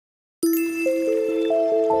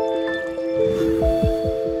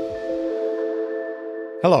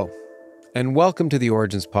Hello, and welcome to the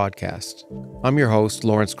Origins Podcast. I'm your host,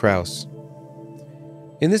 Lawrence Krauss.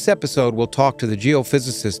 In this episode, we'll talk to the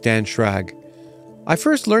geophysicist Dan Schrag. I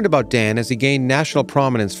first learned about Dan as he gained national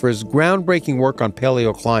prominence for his groundbreaking work on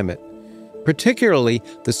paleoclimate, particularly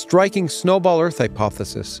the striking snowball Earth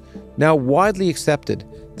hypothesis, now widely accepted,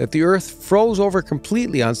 that the Earth froze over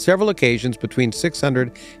completely on several occasions between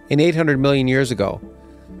 600 and 800 million years ago.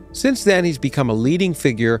 Since then, he's become a leading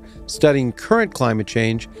figure studying current climate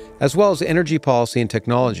change, as well as energy policy and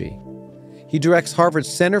technology. He directs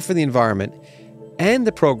Harvard's Center for the Environment and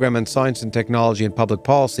the program on science and technology and public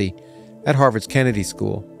policy at Harvard's Kennedy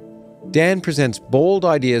School. Dan presents bold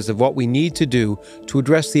ideas of what we need to do to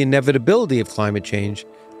address the inevitability of climate change,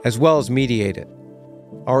 as well as mediate it.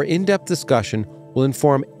 Our in-depth discussion will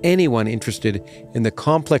inform anyone interested in the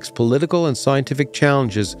complex political and scientific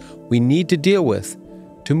challenges we need to deal with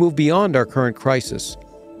to move beyond our current crisis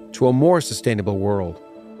to a more sustainable world.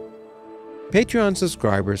 Patreon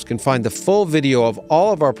subscribers can find the full video of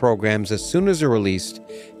all of our programs as soon as they're released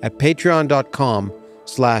at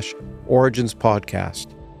patreon.com/originspodcast.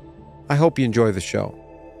 I hope you enjoy the show.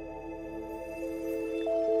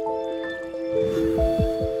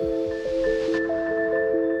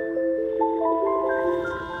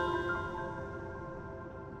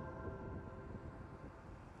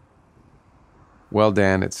 Well,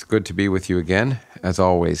 Dan, it's good to be with you again, as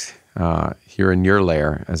always, here in your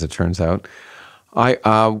lair, as it turns out. There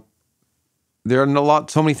are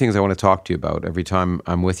so many things I want to talk to you about. Every time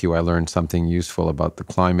I'm with you, I learn something useful about the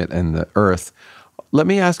climate and the Earth. Let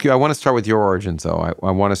me ask you, I want to start with your origins, though.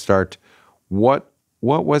 I want to start, what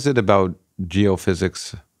was it about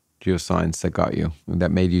geophysics, geoscience that got you,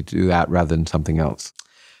 that made you do that rather than something else?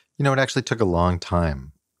 You know, it actually took a long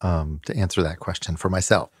time to answer that question for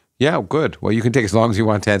myself. Yeah, good. Well, you can take as long as you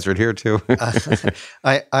want to answer it here, too.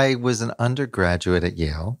 I was an undergraduate at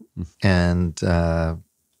Yale, and I'd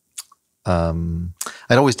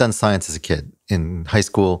always done science as a kid. In high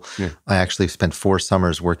school, I actually spent 4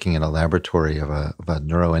 summers working in a laboratory of a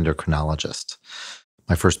neuroendocrinologist.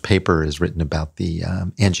 My first paper is written about the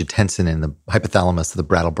angiotensin in the hypothalamus of the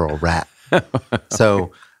Brattleboro rat.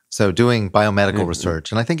 So doing biomedical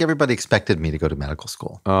research, and I think everybody expected me to go to medical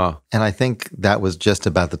school. And I think that was just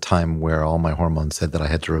about the time where all my hormones said that I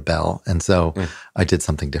had to rebel. And so I did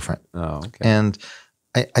something different. And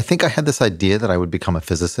I think I had this idea that I would become a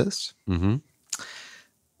physicist.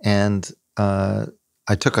 And I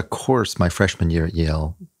took a course my freshman year at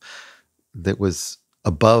Yale that was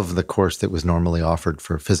above the course that was normally offered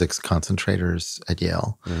for physics concentrators at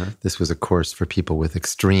Yale. This was a course for people with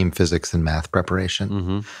extreme physics and math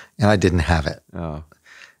preparation, and I didn't have it.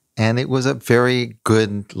 And it was a very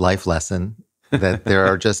good life lesson that there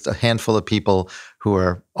are just a handful of people who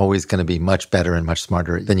are always going to be much better and much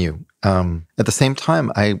smarter than you. At the same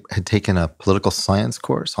time, I had taken a political science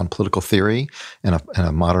course on political theory and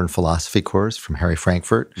a modern philosophy course from Harry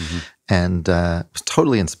Frankfurt, and was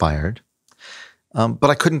totally inspired. But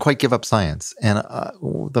I couldn't quite give up science. And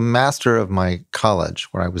the master of my college,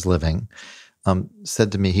 where I was living,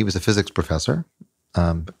 said to me, he was a physics professor,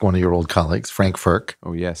 one of your old colleagues, Frank Firk.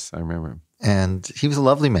 Oh, yes, I remember him. And he was a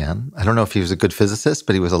lovely man. I don't know if he was a good physicist,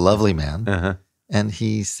 but he was a lovely man. And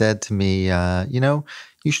he said to me, you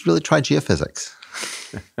should really try geophysics.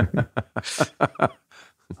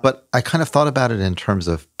 But I kind of thought about it in terms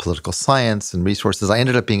of political science and resources. I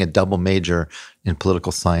ended up being a double major in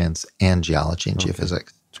political science and geology and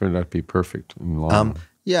geophysics. Turned out to be perfect in the long run.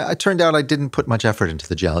 Yeah, it turned out I didn't put much effort into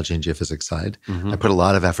the geology and geophysics side. I put a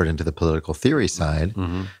lot of effort into the political theory side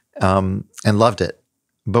and loved it.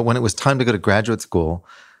 But when it was time to go to graduate school,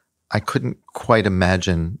 I couldn't quite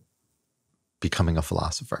imagine becoming a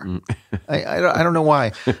philosopher. I don't know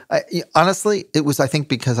why. Honestly, it was, I think,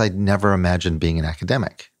 because I'd never imagined being an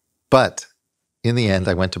academic. But in the end,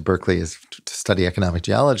 I went to Berkeley to study economic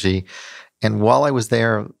geology. And while I was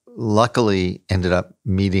there, luckily ended up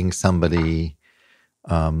meeting somebody,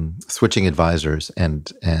 switching advisors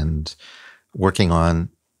and working on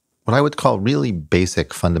what I would call really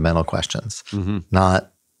basic fundamental questions, not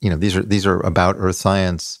these are about earth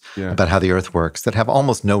science, about how the earth works, that have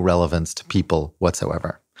almost no relevance to people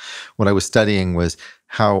whatsoever. What I was studying was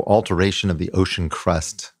how alteration of the ocean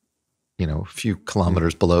crust, a few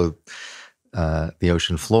kilometers below the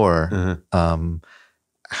ocean floor,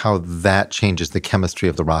 how that changes the chemistry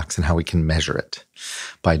of the rocks and how we can measure it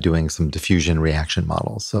by doing some diffusion reaction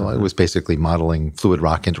models. So I was basically modeling fluid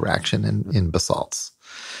rock interaction in basalts.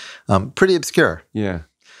 Pretty obscure. Yeah.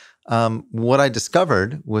 What I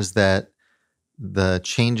discovered was that the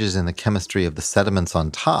changes in the chemistry of the sediments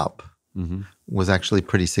on top was actually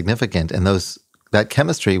pretty significant. And those that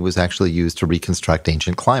chemistry was actually used to reconstruct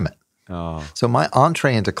ancient climate. Oh. So my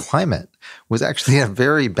entree into climate was actually a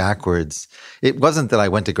very backwards. It wasn't that I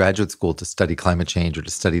went to graduate school to study climate change or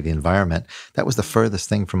to study the environment. That was the furthest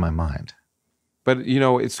thing from my mind. But,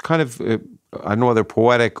 it's kind of, I don't know whether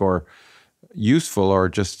poetic or useful or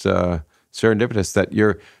just serendipitous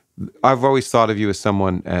that I've always thought of you as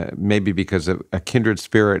someone, maybe because of a kindred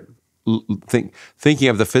spirit, thinking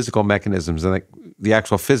of the physical mechanisms and the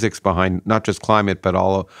actual physics behind not just climate,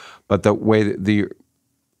 but the way that the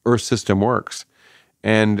Earth system works.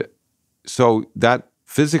 And so that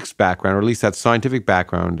physics background, or at least that scientific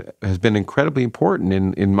background, has been incredibly important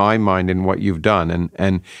in my mind in what you've done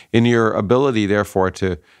and in your ability, therefore,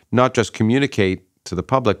 to not just communicate to the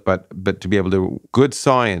public, but to be able to good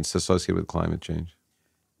science associated with climate change.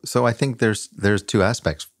 So I think there's two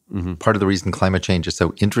aspects. Mm-hmm. Part of the reason climate change is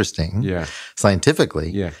so interesting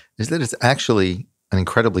scientifically is that it's actually an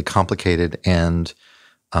incredibly complicated and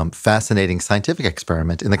fascinating scientific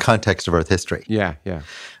experiment in the context of Earth history. Yeah.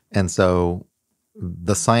 And so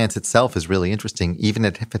the science itself is really interesting, even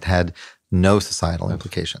if it had no societal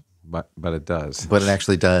implication. But it does. But it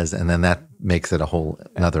actually does, and then that makes it a whole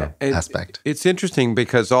another aspect. It's interesting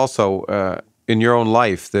because also in your own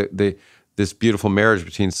life, this beautiful marriage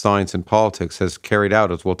between science and politics has carried out,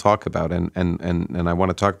 as we'll talk about, and I want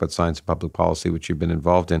to talk about science and public policy, which you've been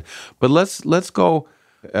involved in. But let's go.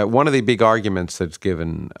 One of the big arguments that's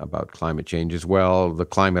given about climate change is, well, the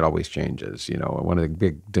climate always changes. One of the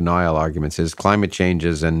big denial arguments is climate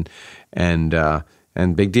changes and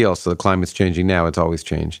big deal. So the climate's changing now; it's always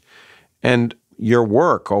changed. And your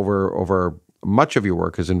work over much of your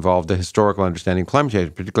work has involved a historical understanding of climate change,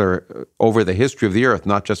 in particular over the history of the Earth,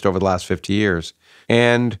 not just over the last 50 years.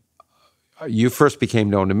 And you first became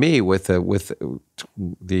known to me with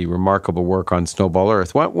the remarkable work on Snowball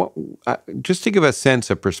Earth. Just to give a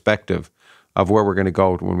sense of perspective of where we're going to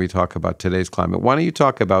go when we talk about today's climate, why don't you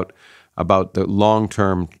talk about the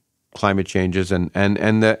long-term climate changes and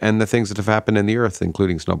the things that have happened in the Earth,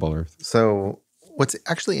 including Snowball Earth? So what's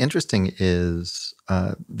actually interesting is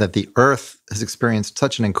that the Earth has experienced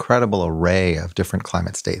such an incredible array of different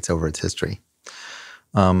climate states over its history.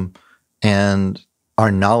 And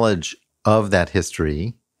our knowledge of that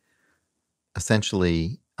history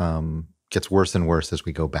essentially gets worse and worse as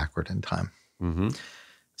we go backward in time. Mm-hmm.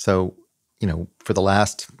 So, for the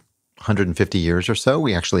last 150 years or so,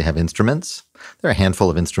 we actually have instruments. There are a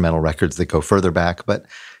handful of instrumental records that go further back, but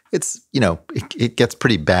it's, it gets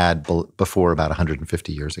pretty bad before about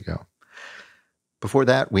 150 years ago. Before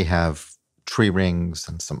that, we have tree rings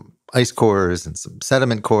and some ice cores and some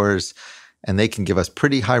sediment cores, and they can give us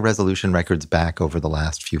pretty high-resolution records back over the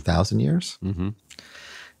last few thousand years. Mm-hmm.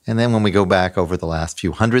 And then when we go back over the last few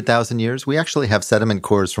 100,000 years, we actually have sediment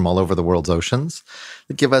cores from all over the world's oceans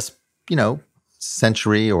that give us,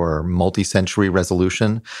 century or multi-century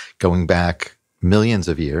resolution going back millions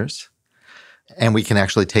of years. And we can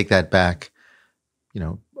actually take that back,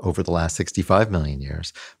 over the last 65 million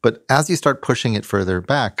years. But as you start pushing it further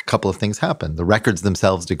back, a couple of things happen. The records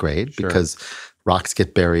themselves degrade because rocks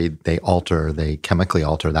get buried, they alter, they chemically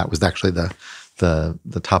alter. That was actually the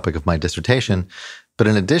topic of my dissertation. But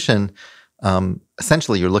in addition,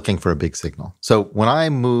 essentially you're looking for a big signal. So when I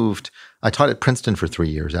moved, I taught at Princeton for 3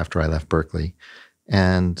 years after I left Berkeley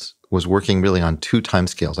and was working really on two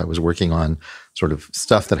timescales. I was working on sort of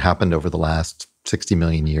stuff that happened over the last 60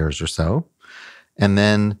 million years or so. And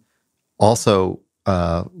then also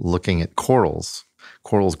looking at corals.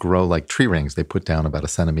 Corals grow like tree rings. They put down about 1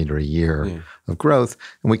 centimeter a year of growth,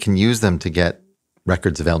 and we can use them to get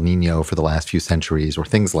records of El Nino for the last few centuries or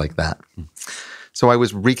things like that. So I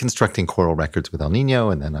was reconstructing coral records with El Nino,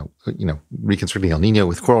 and then reconstructing El Nino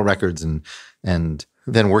with coral records, and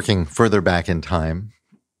then working further back in time,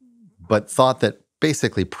 but thought that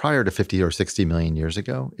basically prior to 50 or 60 million years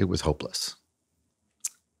ago, it was hopeless.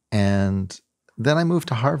 And then I moved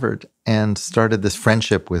to Harvard and started this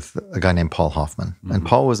friendship with a guy named Paul Hoffman. Mm-hmm. And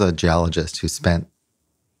Paul was a geologist who spent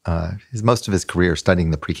most of his career studying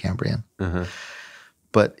the Precambrian. Uh-huh.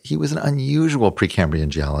 But he was an unusual Precambrian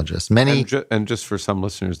geologist. And just for some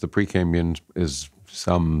listeners, the Precambrian is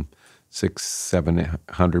some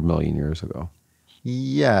 600-700 million years ago.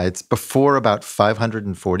 Yeah, it's before about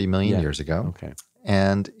 540 million years ago. Okay.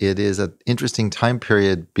 And it is an interesting time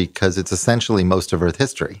period because it's essentially most of Earth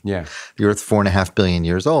history. Yeah. The Earth's 4.5 billion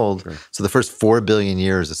years old. Sure. So the first 4 billion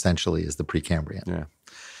years essentially is the Precambrian. Yeah.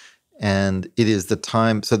 And it is the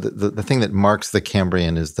time, so the thing that marks the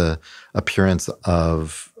Cambrian is the appearance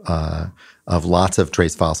of lots of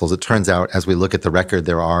trace fossils. It turns out, as we look at the record,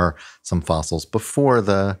 there are some fossils before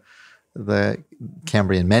the the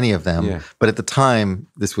Cambrian, many of them. Yeah. But at the time,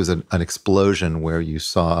 this was an explosion where you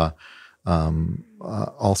saw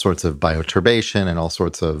all sorts of bioturbation and all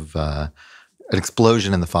sorts of an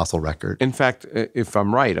explosion in the fossil record. In fact, if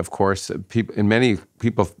I'm right, of course, many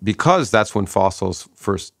people, because that's when fossils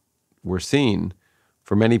first were seen,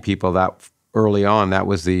 for many people that early on, that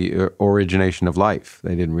was the origination of life.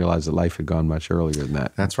 They didn't realize that life had gone much earlier than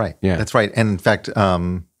that. That's right. Yeah. That's right. And in fact,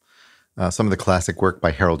 some of the classic work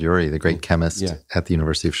by Harold Urey, the great chemist at the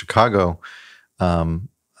University of Chicago,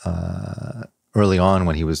 early on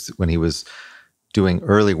when he was doing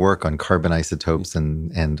early work on carbon isotopes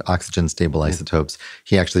and oxygen stable isotopes,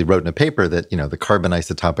 he actually wrote in a paper that, the carbon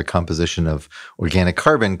isotopic composition of organic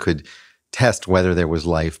carbon could test whether there was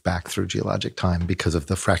life back through geologic time because of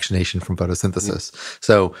the fractionation from photosynthesis.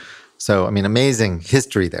 So I mean, amazing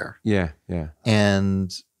history there. Yeah.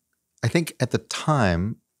 And I think at the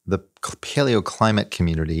time, the paleoclimate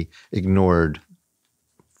community ignored,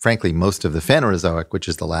 frankly, most of the Phanerozoic, which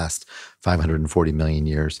is the last 540 million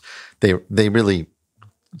years. They really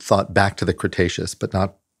thought back to the Cretaceous, but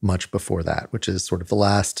not much before that, which is sort of the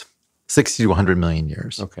last 60 to 100 million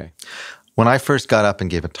years. Okay. When I first got up and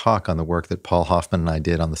gave a talk on the work that Paul Hoffman and I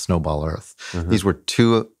did on the snowball Earth, these were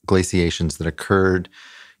two glaciations that occurred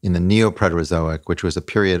in the Neoproterozoic, which was a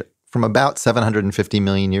period from about 750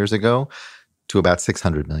 million years ago to about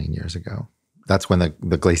 600 million years ago. That's when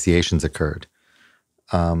the glaciations occurred.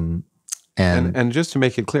 And just to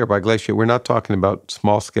make it clear, by glacier, we're not talking about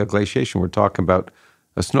small-scale glaciation. We're talking about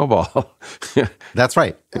a snowball. That's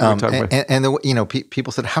right.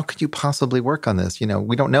 People said, how could you possibly work on this?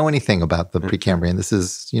 We don't know anything about the Precambrian. This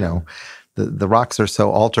is, the rocks are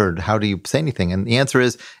so altered. How do you say anything? And the answer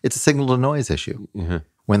is, it's a signal-to-noise issue. Mm-hmm.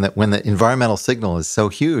 When the environmental signal is so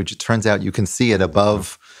huge, it turns out you can see it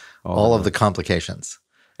above all of the complications.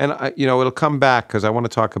 And it'll come back because I want to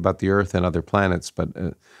talk about the Earth and other planets. But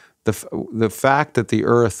the fact that the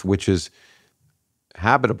Earth, which is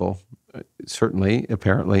habitable, certainly,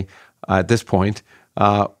 apparently, at this point,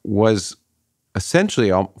 was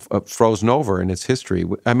essentially frozen over in its history.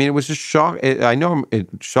 I mean, it was just shock. I know it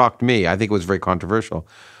shocked me. I think it was very controversial.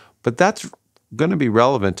 But that's going to be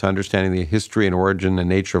relevant to understanding the history and origin and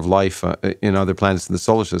nature of life in other planets in the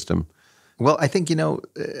solar system. Well, I think,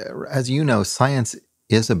 as you know, science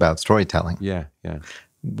is about storytelling. Yeah.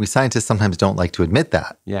 We scientists sometimes don't like to admit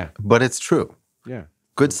that. Yeah. But it's true. Yeah.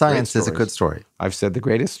 Good science is a good story. I've said the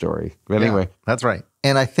greatest story. But anyway. Yeah, that's right.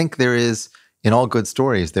 And I think in all good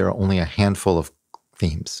stories, there are only a handful of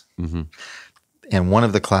themes. Mm-hmm. And one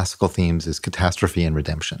of the classical themes is catastrophe and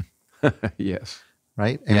redemption. Yes.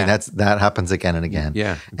 Right? I mean, that happens again and again.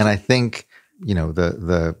 Yeah. And I think,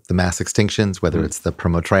 the mass extinctions, whether it's the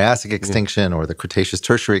Promo-Triassic extinction or the Cretaceous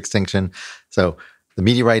Tertiary extinction. So the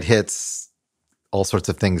meteorite hits, all sorts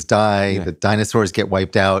of things die, the dinosaurs get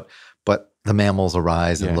wiped out, but the mammals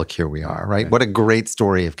arise and look, here we are, right? What a great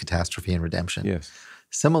story of catastrophe and redemption. Yes.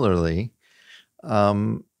 Similarly,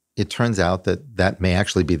 it turns out that may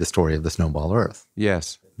actually be the story of the snowball Earth.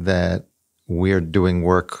 Yes. That we're doing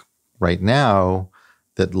work right now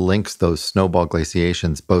that links those snowball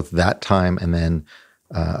glaciations, both that time and then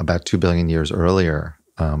about 2 billion years earlier,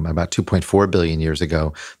 about 2.4 billion years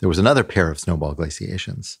ago, there was another pair of snowball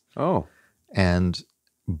glaciations. Oh. And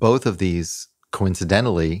both of these,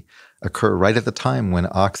 coincidentally, occur right at the time when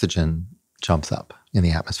oxygen jumps up in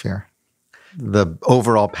the atmosphere. The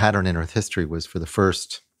overall pattern in Earth history was for the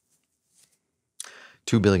first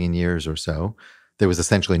 2 billion years or so, there was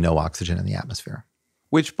essentially no oxygen in the atmosphere.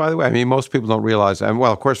 Which, by the way, I mean, most people don't realize, and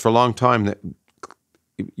well, of course, for a long time, that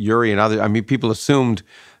Urey and others, I mean, people assumed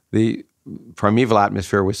the primeval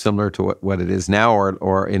atmosphere was similar to what it is now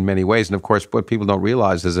or in many ways. And of course, what people don't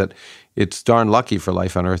realize is that it's darn lucky for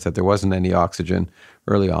life on Earth that there wasn't any oxygen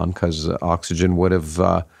early on, because oxygen would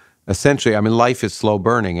have essentially, I mean, life is slow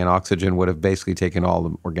burning, and oxygen would have basically taken all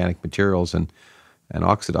the organic materials and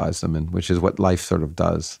oxidized them, which is what life sort of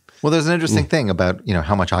does. Well, there's an interesting thing about,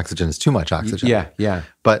 how much oxygen is too much oxygen. Yeah.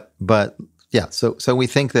 But yeah, so we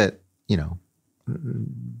think that,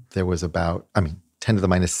 there was about, 10 to the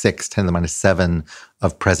minus 6, 10 to the minus 7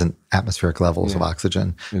 of present atmospheric levels of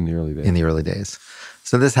oxygen in the early days.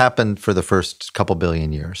 So this happened for the first couple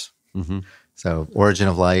billion years. Mm-hmm. So origin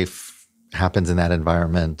of life happens in that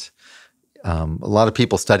environment. A lot of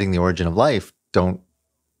people studying the origin of life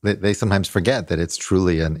they sometimes forget that it's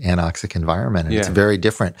truly an anoxic environment, and it's very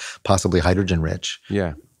different, possibly hydrogen rich.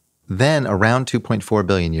 Yeah. Then around 2.4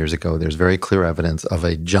 billion years ago, there's very clear evidence of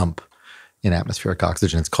a jump in atmospheric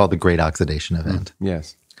oxygen. It's called the Great Oxidation Event.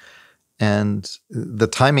 Yes. And the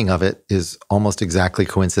timing of it is almost exactly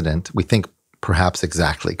coincident. We think perhaps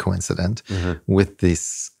exactly coincident with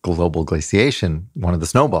this global glaciation, one of the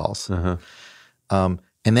snowballs. And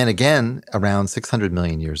then again, around 600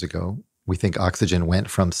 million years ago, we think oxygen went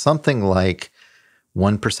from something like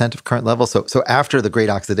 1% of current level. So after the Great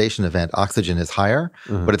Oxidation Event, oxygen is higher,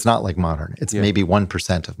 but it's not like modern. It's maybe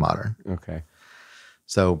 1% of modern. Okay.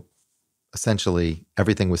 So essentially,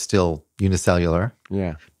 everything was still unicellular.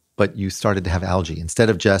 Yeah. But you started to have algae. Instead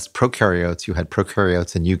of just prokaryotes, you had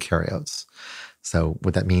prokaryotes and eukaryotes. So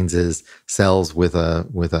what that means is cells with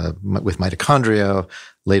mitochondria,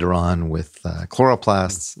 later on with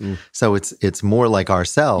chloroplasts. So it's more like our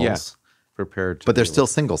cells, prepared to but they're still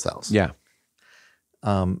single cells. Yeah.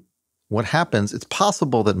 What happens, it's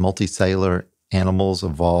possible that multicellular animals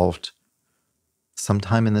evolved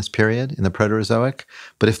sometime in this period, in the Proterozoic.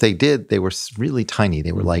 But if they did, they were really tiny.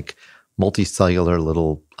 They were like multicellular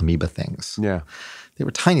little amoeba things. Yeah. They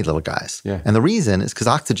were tiny little guys. Yeah. And the reason is because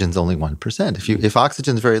oxygen's only 1%. If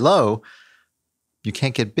oxygen's very low, you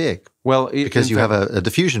can't get big. Well, because you have a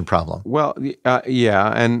diffusion problem. Well,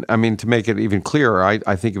 yeah. And I mean, to make it even clearer,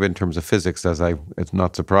 I think of it in terms of physics, it's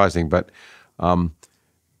not surprising, but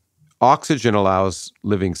oxygen allows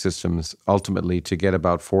living systems ultimately to get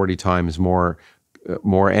about 40 times more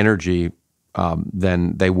energy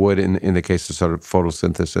than they would in the case of sort of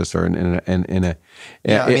photosynthesis or in a.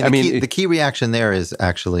 Yeah, the key reaction there is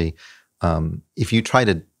actually if you try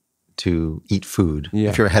to eat food,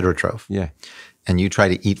 if you're a heterotroph, and you try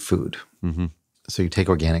to eat food, so you take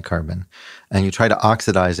organic carbon and you try to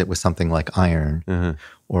oxidize it with something like iron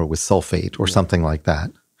or with sulfate or something like that,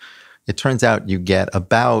 it turns out you get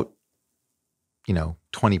about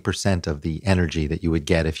 20% of the energy that you would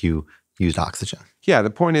get if you used oxygen. Yeah, the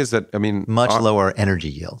point is that, much lower energy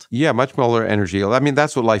yield. Yeah, much lower energy yield. I mean,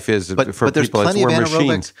 that's what life is but there's people. Plenty it's of we're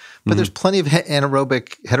machines. But there's plenty of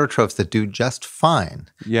anaerobic heterotrophs that do just fine.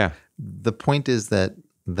 Yeah. The point is that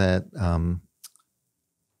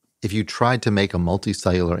if you tried to make a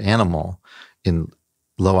multicellular animal in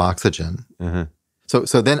low oxygen,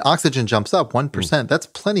 so then oxygen jumps up 1%. That's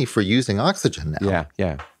plenty for using oxygen now.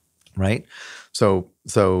 Yeah. Right? So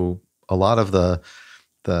a lot of the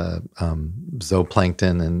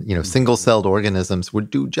zooplankton and single-celled organisms would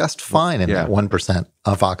do just fine in that 1%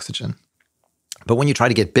 of oxygen. But when you try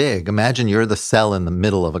to get big, imagine you're the cell in the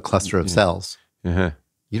middle of a cluster of cells.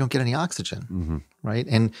 You don't get any oxygen, right?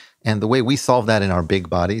 And the way we solve that in our big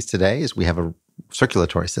bodies today is we have a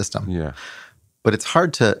circulatory system. Yeah. But it's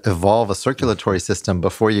hard to evolve a circulatory system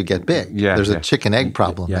before you get big. There's a chicken egg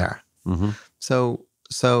problem there. So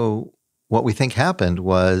what we think happened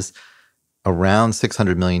was around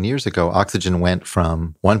 600 million years ago, oxygen went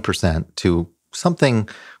from 1% to something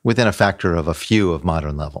within a factor of a few of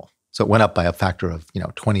modern level. So it went up by a factor of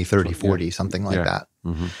 20, 30, 40, something like that.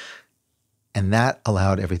 And that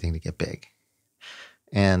allowed everything to get big.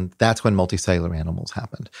 And that's when multicellular animals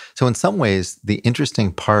happened. So in some ways, the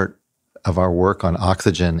interesting part of our work on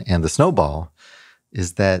oxygen and the snowball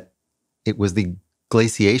is that it was the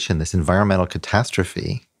glaciation, this environmental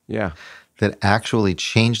catastrophe, that actually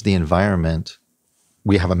changed the environment.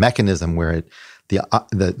 We have a mechanism where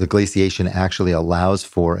the glaciation actually allows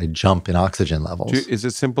for a jump in oxygen levels. Is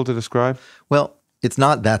it simple to describe? Well, it's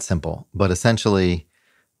not that simple, but essentially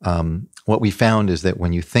what we found is that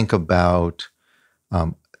when you think about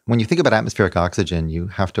atmospheric oxygen, you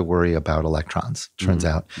have to worry about electrons. Turns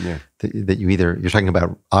out that you're talking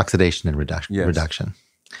about oxidation and reduction.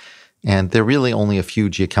 And there are really only a few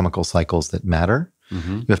geochemical cycles that matter.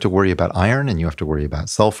 You have to worry about iron, and you have to worry about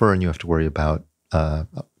sulfur, and you have to worry about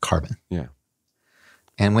carbon. Yeah.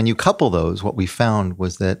 And when you couple those, what we found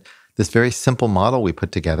was that this very simple model we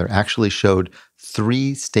put together actually showed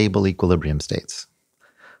 3 stable equilibrium states.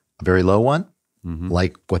 A very low one,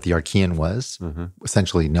 like what the Archean was,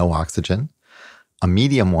 essentially no oxygen. A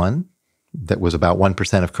medium one that was about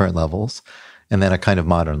 1% of current levels, and then a kind of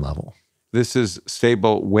modern level. This is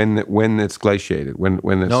stable when it's glaciated. When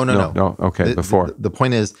it's, no. Okay, before. The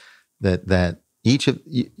point is that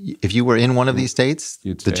if you were in one of these states,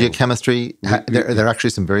 the geochemistry, there are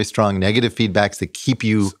actually some very strong negative feedbacks that keep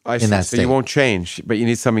you in that state. So you won't change, but you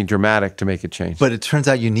need something dramatic to make it change. But it turns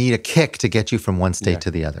out you need a kick to get you from one state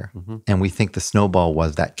to the other. And we think the snowball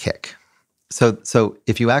was that kick. So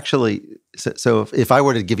if I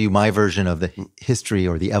were to give you my version of the history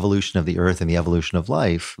or the evolution of the Earth and the evolution of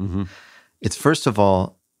life, it's first of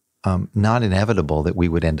all not inevitable that we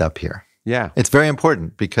would end up here. Yeah. It's very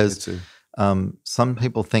important because some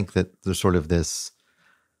people think that there's sort of this,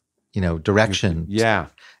 direction. Yeah.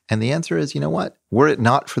 And the answer is, you know what? Were it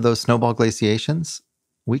not for those snowball glaciations,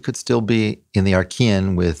 we could still be in the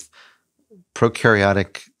Archean with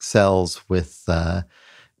prokaryotic cells with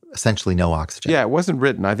essentially no oxygen. Yeah, it wasn't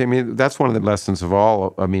written. I mean, that's one of the lessons of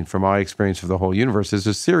all, I mean, from my experience of the whole universe, is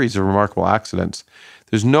a series of remarkable accidents.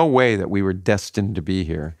 There's no way that we were destined to be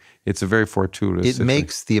here. It's a very fortuitous situation.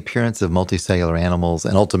 Makes the appearance of multicellular animals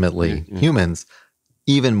and ultimately humans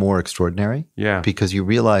even more extraordinary. Yeah. Because you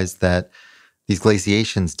realize that these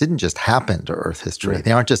glaciations didn't just happen to Earth history. Right.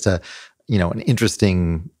 They aren't just an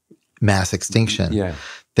interesting mass extinction. Yeah.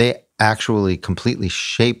 They actually completely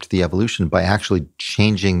shaped the evolution by actually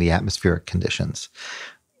changing the atmospheric conditions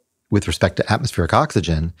with respect to atmospheric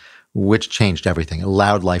oxygen, which changed everything. It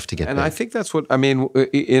allowed life to get big. I think that's what, I mean,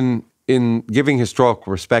 in giving historical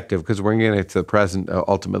perspective, because we're getting to the present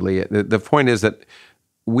ultimately, the point is that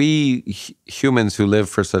we humans who live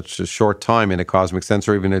for such a short time in a cosmic sense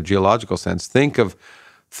or even a geological sense think of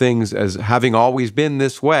things as having always been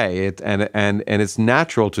this way, and it's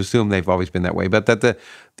natural to assume they've always been that way, but that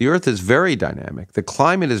the Earth is very dynamic, the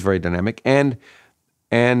climate is very dynamic, and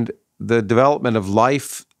the development of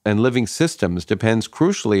life and living systems depends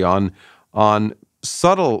crucially on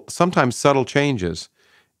sometimes subtle changes,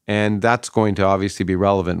 and that's going to obviously be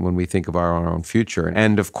relevant when we think of our own future.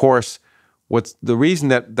 And of course, what's the reason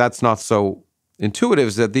that that's not so intuitive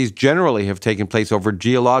is that these generally have taken place over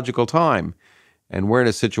geological time. And we're in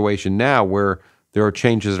a situation now where there are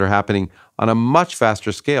changes that are happening on a much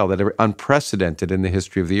faster scale that are unprecedented in the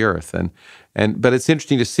history of the Earth. But it's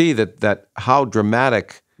interesting to see that how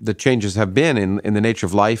dramatic the changes have been in the nature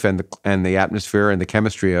of life and the atmosphere and the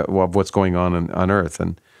chemistry of what's going on Earth.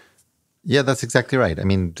 And yeah, that's exactly right. I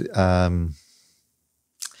mean, at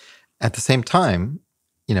the same time,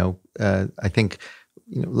 I think,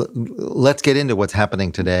 let's get into what's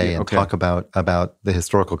happening today and talk about the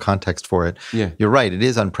historical context for it. Yeah. You're right. It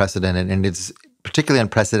is unprecedented, and it's particularly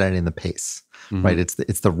unprecedented in the pace, right? It's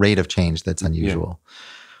the rate of change that's unusual.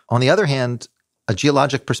 Yeah. On the other hand, a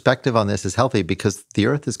geologic perspective on this is healthy because the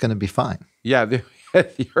Earth is going to be fine. Yeah, the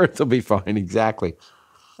Earth will be fine, exactly.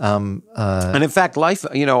 And in fact, life,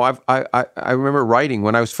 I remember writing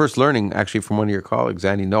when I was first learning, actually from one of your colleagues,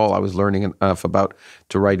 Andy Knoll, I was learning enough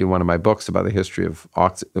to write in one of my books about the history of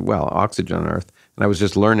oxygen on Earth. And I was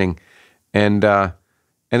just learning. And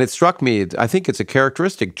it struck me, I think it's a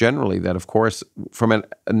characteristic generally that, of course, from a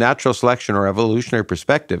natural selection or evolutionary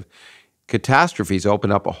perspective, catastrophes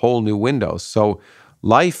open up a whole new window. So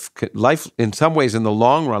life, in some ways, in the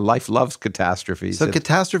long run, life loves catastrophes. So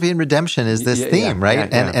catastrophe and redemption is this theme, right?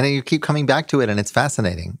 Yeah. And you keep coming back to it, and it's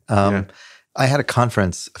fascinating. I had a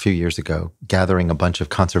conference a few years ago gathering a bunch of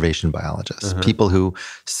conservation biologists, people who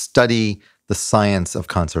study the science of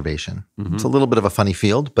conservation. It's a little bit of a funny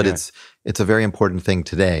field, but it's a very important thing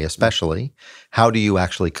today, especially. How do you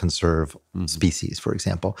actually conserve species, for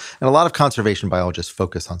example? And a lot of conservation biologists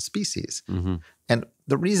focus on species. And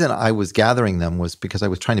the reason I was gathering them was because I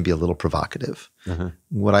was trying to be a little provocative.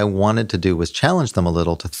 What I wanted to do was challenge them a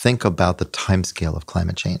little to think about the timescale of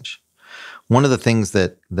climate change. One of the things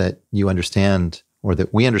that you understand, or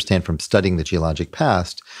that we understand from studying the geologic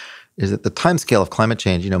past, is that the timescale of climate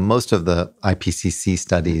change, most of the IPCC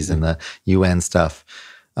studies and the UN stuff,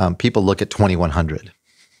 people look at 2100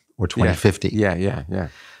 or 2050. Yeah.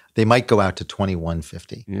 They might go out to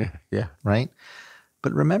 2150. Yeah. Right?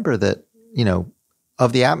 But remember that,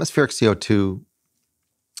 of the atmospheric CO2,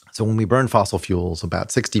 so when we burn fossil fuels, about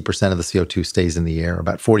 60% of the CO2 stays in the air,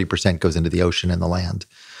 about 40% goes into the ocean and the land.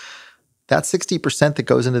 That 60% that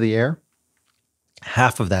goes into the air,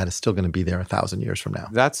 half of that is still going to be there 1,000 years from now.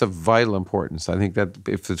 That's of vital importance. I think that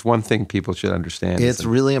if there's one thing people should understand. It's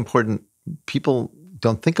really important. People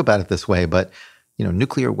don't think about it this way, but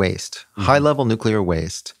nuclear waste, high-level nuclear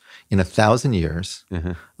waste, in 1,000 years,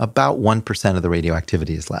 about 1% of the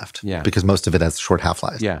radioactivity is left. Yeah. Because most of it has short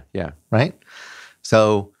half-lives. Yeah. Right?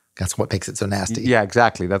 So that's what makes it so nasty. Yeah,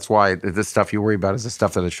 exactly. That's why the stuff you worry about is the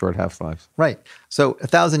stuff that has short half-lives. Right. So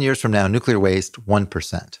 1,000 years from now, nuclear waste,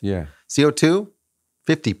 1%. Yeah. CO2,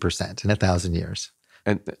 50% in 1,000 years.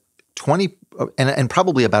 And 20, and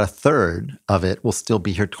probably about a third of it will still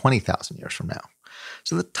be here 20,000 years from now.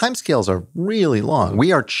 So the timescales are really long.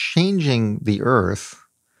 We are changing the Earth,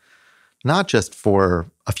 not just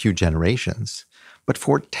for a few generations, but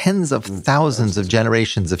for tens of thousands of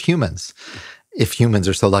generations of humans, if humans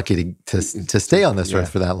are so lucky to stay on this Earth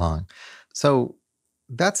for that long. So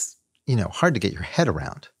that's hard to get your head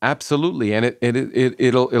around. Absolutely, and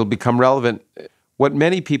it'll become relevant. What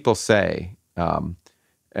many people say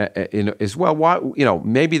is, well, why,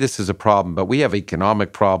 maybe this is a problem, but we have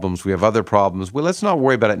economic problems, we have other problems. Well, let's not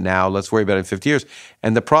worry about it now. Let's worry about it in 50 years.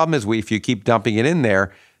 And the problem is, if you keep dumping it in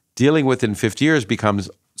there, dealing with it in 50 years becomes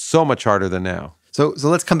so much harder than now. So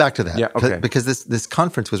let's come back to that. Yeah, okay. Because this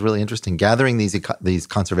conference was really interesting, gathering these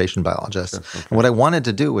conservation biologists. Sure, okay. And what I wanted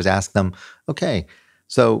to do was ask them, okay,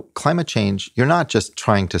 so climate change, you're not just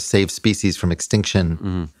trying to save species from extinction.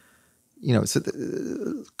 Mm-hmm. You know, so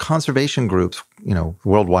the conservation groups, you know,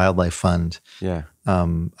 World Wildlife Fund,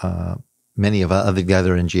 many of the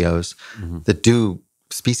other NGOs that do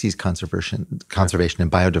species conservation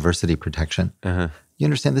and biodiversity protection. You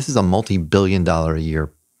understand this is a multi-billion-dollar a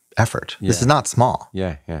year effort. Yeah. This is not small.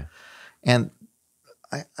 Yeah. And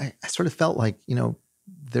I sort of felt like, you know,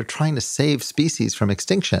 they're trying to save species from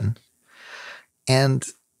extinction. And,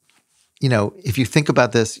 you know, if you think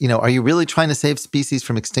about this, you know, are you really trying to save species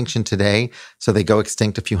from extinction today so they go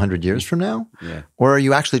extinct a few hundred years from now? Yeah. Or are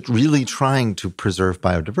you actually really trying to preserve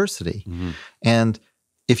biodiversity? And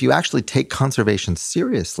if you actually take conservation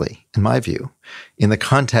seriously, in my view, in the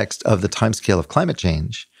context of the timescale of climate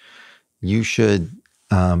change, you should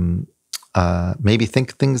maybe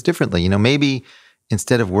think things differently. You know, maybe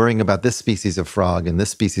instead of worrying about this species of frog and this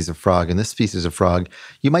species of frog and this species of frog,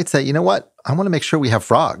 you might say, you know what? I want to make sure we have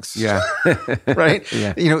frogs. Yeah. Right?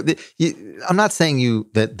 Yeah. You know, I'm not saying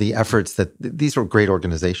that the efforts that these are great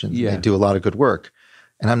organizations. Yeah. They do a lot of good work.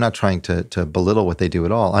 And I'm not trying to belittle what they do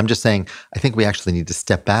at all. I'm just saying I think we actually need to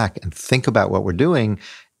step back and think about what we're doing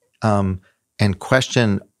and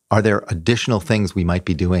question, are there additional things we might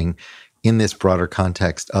be doing in this broader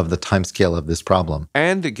context of the timescale of this problem?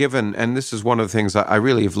 And this is one of the things I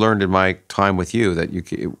really have learned in my time with you that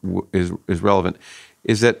is relevant,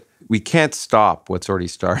 is that we can't stop what's already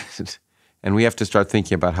started, and we have to start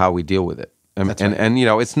thinking about how we deal with it. And you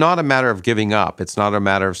know, it's not a matter of giving up. It's not a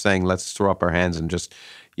matter of saying let's throw up our hands and just,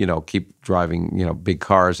 you know, keep driving, you know, big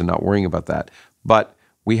cars and not worrying about that. But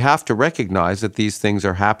we have to recognize that these things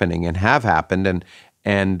are happening and have happened,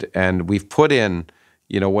 and we've put in,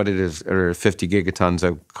 you know, what it is, or 50 gigatons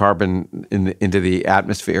of carbon into the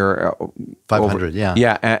atmosphere. 500, yeah.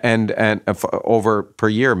 Yeah, and over per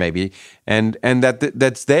year maybe, and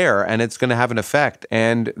that's there, and it's going to have an effect,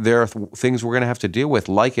 and there are things we're going to have to deal with,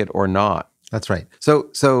 like it or not. That's right.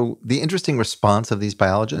 So the interesting response of these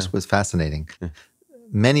biologists was fascinating.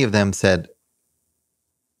 Many of them said,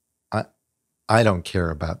 I don't care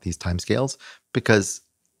about these timescales because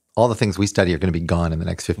all the things we study are going to be gone in the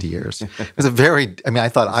next 50 years. It was I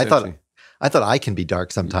thought I can be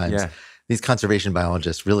dark sometimes. Yeah. These conservation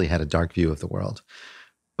biologists really had a dark view of the world.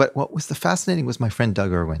 But what was fascinating was my friend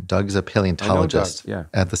Doug Irwin. Doug's a paleontologist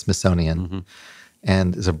at the Smithsonian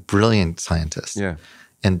and is a brilliant scientist. Yeah.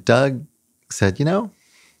 And Doug said, you know,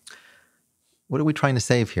 what are we trying to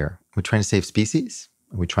save here? Are we trying to save species?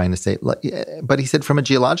 Are we trying to save? But he said, from a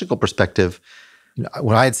geological perspective, you know,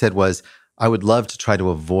 what I had said was, I would love to try to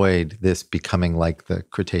avoid this becoming like the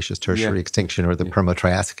Cretaceous Tertiary extinction or the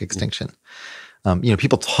Permo-Triassic extinction. You know,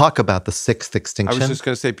 people talk about the sixth extinction. I was just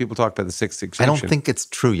going to say, people talk about the sixth extinction. I don't think it's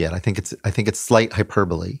true yet. I think it's slight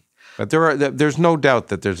hyperbole. But there's no doubt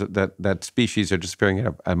that that species are disappearing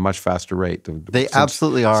at a much faster rate. They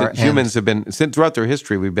absolutely are. Humans have been, throughout their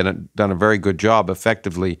history, we've done a very good job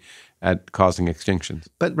effectively at causing extinctions.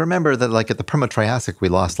 But remember that, like at the Permo-Triassic, we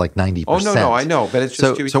lost like 90%. Oh no, I know, but it's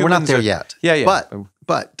just so we're not there yet. Yeah.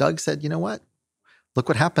 But Doug said, you know what? Look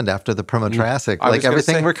what happened after the Permo-Triassic. Like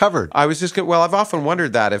everything recovered. I was just going. Well, I've often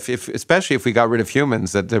wondered that if especially if we got rid of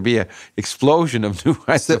humans, that there'd be an explosion of new.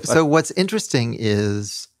 So what's interesting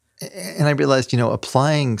is, and I realized, you know,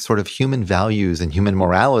 applying sort of human values and human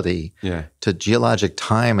morality to geologic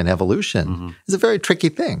time and evolution is a very tricky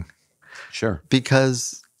thing. Sure.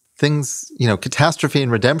 Because things, you know, catastrophe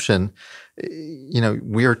and redemption, you know,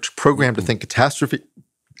 we are programmed to think catastrophe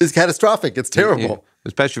is catastrophic. It's terrible. Yeah.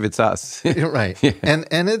 Especially if it's us. Right. Yeah.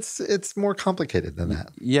 And it's more complicated than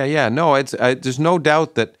that. Yeah. No, there's no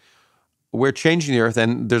doubt that we're changing the Earth,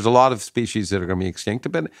 and there's a lot of species that are going to be extinct,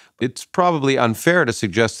 but it's probably unfair to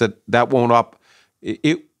suggest that won't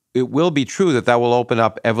it will be true that will open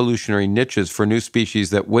up evolutionary niches for new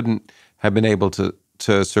species that wouldn't have been able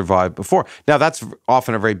to survive before. Now, that's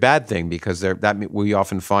often a very bad thing, because that we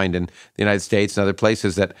often find in the United States and other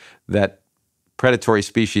places that predatory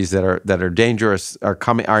species that are dangerous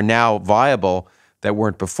are now viable that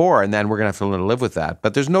weren't before, and then we're going to have to learn to live with that.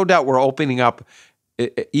 But there's no doubt we're opening up,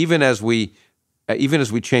 even as we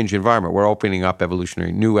change the environment, we're opening up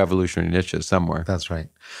new evolutionary niches somewhere. That's right.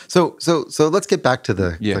 So let's get back to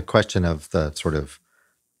the question of the sort of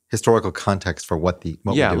historical context for what we're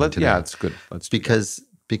doing today. Yeah, it's good.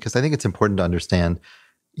 Because I think it's important to understand,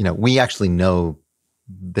 you know, we actually know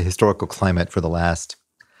the historical climate for the last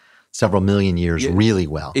several million years really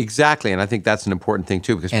well. Exactly. And I think that's an important thing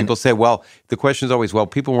too, because people say, well, the question is always, well,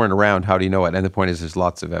 people weren't around. How do you know it? And the point is there's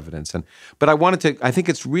lots of evidence. But I think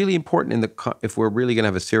it's really important if we're really going to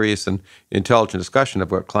have a serious and intelligent discussion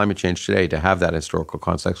about climate change today, to have that historical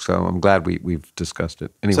context. So I'm glad we've discussed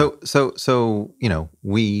it. Anyway. So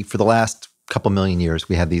we, for the last couple million years,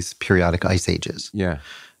 we had these periodic ice ages. Yeah.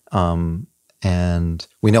 And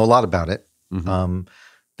we know a lot about it. Mm-hmm.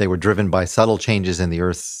 They were driven by subtle changes in the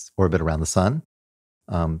Earth's orbit around the sun,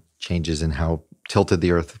 changes in how tilted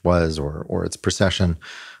the Earth was, or its precession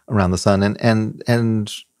around the sun, and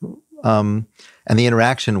the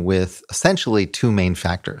interaction with essentially two main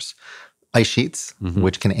factors: ice sheets, mm-hmm.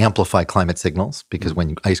 which can amplify climate signals, because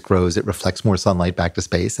when ice grows, it reflects more sunlight back to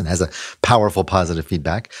space and has a powerful positive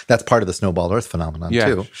feedback. That's part of the snowball Earth phenomenon too.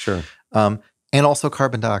 Yeah, sure. And also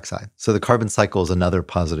carbon dioxide. So the carbon cycle is another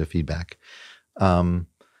positive feedback.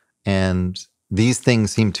 And these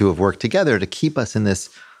things seem to have worked together to keep us in this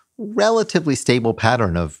relatively stable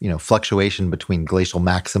pattern of, fluctuation between glacial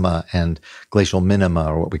maxima and glacial minima,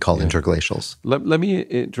 or what we call interglacials. Let me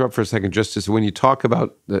interrupt for a second, just as when you talk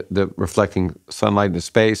about the reflecting sunlight into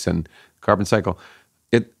space and carbon cycle,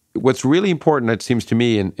 what's really important, it seems to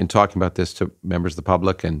me, in talking about this to members of the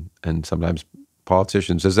public and sometimes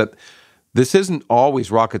politicians, is that this isn't always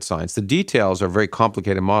rocket science. The details are very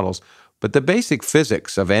complicated models, but the basic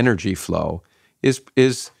physics of energy flow is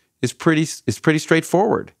pretty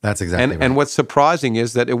straightforward. That's exactly right. And what's surprising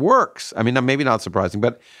is that it works. I mean, maybe not surprising,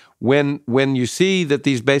 but when you see that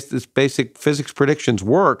these basic physics predictions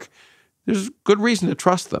work, there's good reason to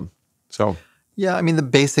trust them. So yeah, I mean, the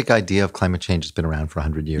basic idea of climate change has been around for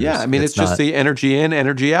 100 years. Yeah, I mean, it's just the energy in,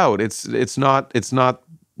 energy out. It's not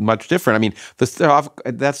much different. I mean,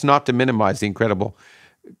 that's not to minimize the incredible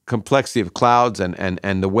complexity of clouds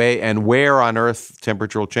and the way and where on Earth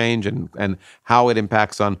temperature will change and how it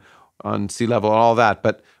impacts on sea level and all that.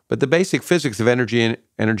 But the basic physics of energy in,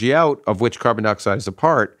 energy out, of which carbon dioxide is a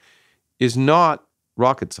part, is not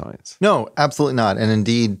rocket science. No, absolutely not. And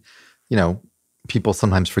indeed, people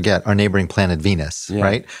sometimes forget our neighboring planet Venus,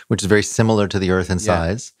 right? Which is very similar to the Earth in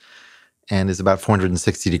size and is about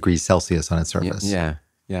 460 degrees Celsius on its surface.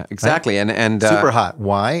 Yeah, exactly. Right? And super hot.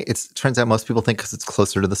 Why? It turns out most people think because it's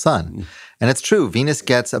closer to the sun. And it's true. Venus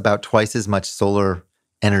gets about twice as much solar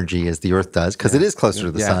energy as the Earth does, because it is closer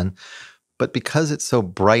to the sun. But because it's so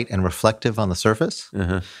bright and reflective on the surface,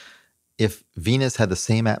 if Venus had the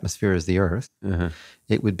same atmosphere as the Earth,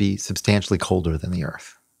 it would be substantially colder than the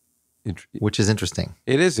Earth, which is interesting.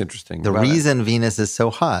 It is interesting. The reason Venus is so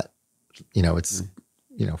hot, it's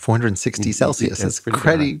 460 Celsius. It's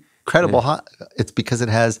incredible hot. It's because it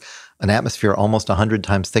has an atmosphere almost 100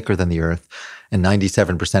 times thicker than the Earth, and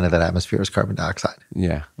 97% of that atmosphere is carbon dioxide.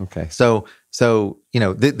 Yeah. Okay. So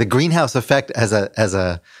the greenhouse effect as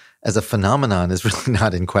a phenomenon is really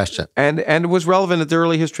not in question. And it was relevant at the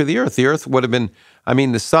early history of the Earth. The Earth would have been,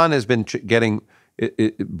 the sun has been getting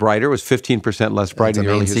brighter. It was 15% less bright in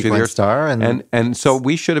the early history of the Earth. Star and so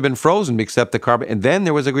we should have been frozen, except the carbon. And then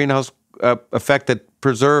there was a greenhouse effect that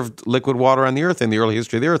preserved liquid water on the Earth in the early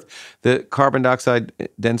history of the Earth. The carbon dioxide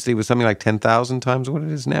density was something like 10,000 times what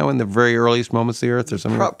it is now in the very earliest moments of the Earth, or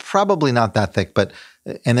something. Probably not that thick,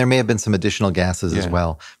 and there may have been some additional gases as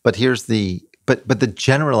well. But here's but the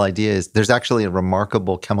general idea is there's actually a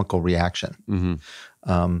remarkable chemical reaction.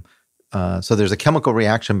 So there's a chemical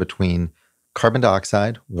reaction between carbon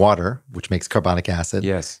dioxide, water, which makes carbonic acid,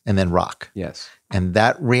 and then rock. And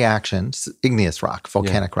that reaction, igneous rock,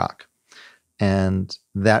 volcanic rock, and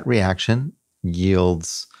that reaction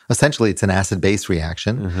yields, essentially it's an acid-base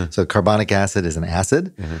reaction. So carbonic acid is an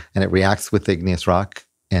acid, and it reacts with igneous rock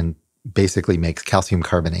and basically makes calcium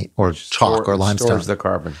carbonate or chalk or limestone. Stores the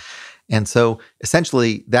carbon. And so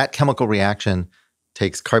essentially that chemical reaction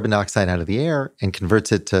takes carbon dioxide out of the air and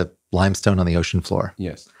converts it to limestone on the ocean floor.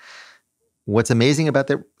 What's amazing about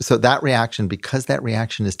that reaction, because that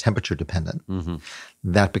reaction is temperature dependent,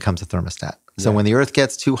 that becomes a thermostat. So when the Earth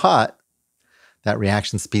gets too hot, that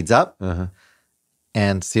reaction speeds up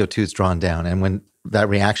and CO2 is drawn down. And when that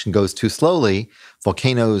reaction goes too slowly,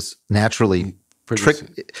 volcanoes naturally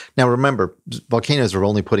Now remember, volcanoes are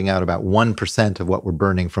only putting out about 1% of what we're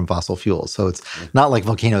burning from fossil fuels. So it's not like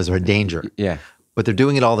volcanoes are a danger. But they're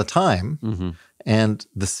doing it all the time. And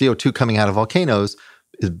the CO2 coming out of volcanoes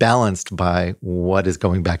is balanced by what is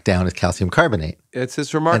going back down as calcium carbonate. It's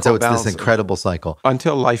this remarkable And so it's balance this incredible cycle.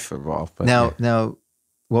 Until life evolved. But now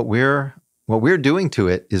what we're doing to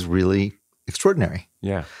it is really extraordinary.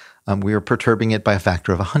 We are perturbing it by a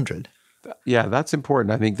factor of 100. Yeah, that's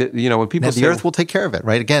important. I think that, when people say the Earth will take care of it,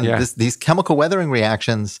 right? Again, these chemical weathering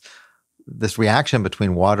reactions, this reaction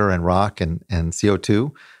between water and rock and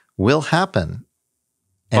CO2 will happen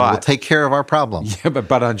and will take care of our problem. Yeah,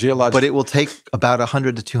 but on geological... But it will take about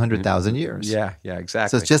 100 to 200,000 years. Yeah, exactly.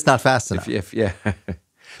 So it's just not fast enough.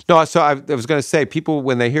 No, so I was going to say, people,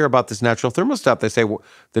 when they hear about this natural thermal stuff, they say, well,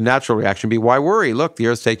 the natural reaction would be, why worry? Look, the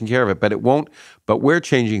Earth's taking care of it. But it won't. But we're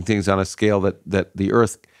changing things on a scale that the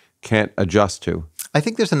Earth can't adjust to. I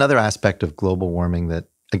think there's another aspect of global warming that,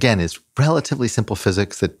 again, is relatively simple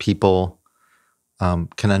physics that people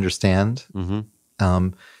can understand. Mm-hmm.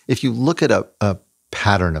 If you look at a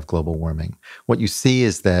pattern of global warming, what you see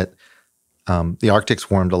is that the Arctic's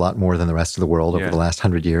warmed a lot more than the rest of the world over the last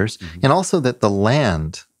 100 years. Mm-hmm. And also that the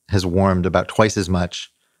land has warmed about twice as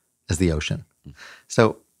much as the ocean. Mm-hmm.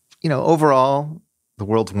 So, overall, the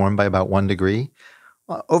world's warmed by about 1 degree.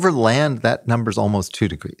 Over land, that number's almost 2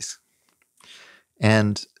 degrees.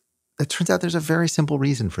 And it turns out there's a very simple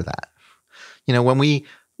reason for that. When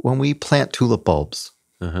we plant tulip bulbs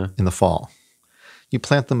in the fall, you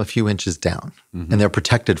plant them a few inches down, and they're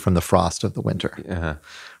protected from the frost of the winter.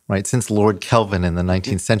 Right? Since Lord Kelvin in the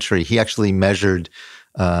 19th century, he actually measured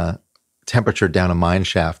temperature down a mine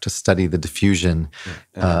shaft to study the diffusion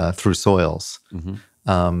through soils.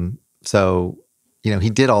 So, he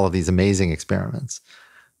did all of these amazing experiments.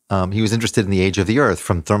 He was interested in the age of the Earth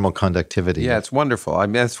from thermal conductivity. Yeah, it's wonderful. I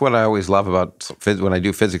mean, that's what I always love about when I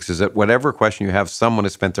do physics, is that whatever question you have, someone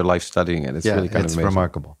has spent their life studying it. It's really kind of amazing. It's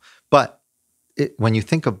remarkable. But when you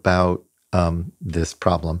think about this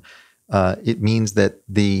problem, it means that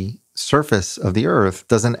the surface of the Earth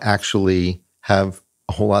doesn't actually have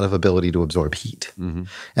a whole lot of ability to absorb heat. Mm-hmm.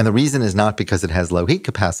 And the reason is not because it has low heat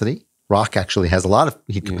capacity. Rock actually has a lot of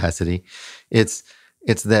heat capacity. It's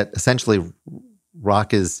that essentially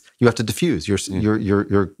rock is, you have to diffuse.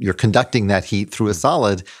 You're conducting that heat through a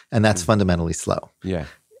solid, and that's fundamentally slow. Yeah.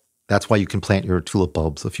 That's why you can plant your tulip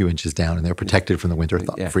bulbs a few inches down, and they're protected from the winter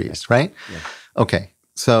freeze, right? Yeah. Okay.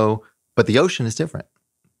 So, but the ocean is different.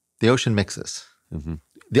 The ocean mixes. Mm-hmm.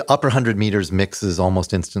 The upper 100 meters mixes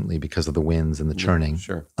almost instantly because of the winds and the churning.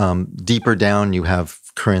 Sure. Deeper down, you have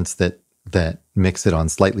currents that mix it on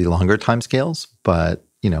slightly longer timescales, but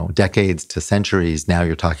decades to centuries. Now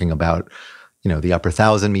you're talking about the upper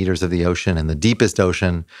 1,000 meters of the ocean, and the deepest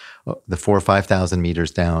ocean, the 4,000 or 5,000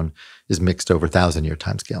 meters down, is mixed over 1,000-year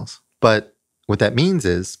timescales. But what that means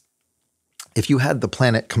is, if you had the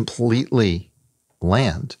planet completely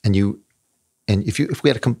land, and if we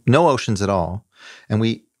had no oceans at all, and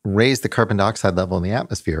we raised the carbon dioxide level in the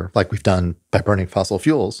atmosphere, like we've done by burning fossil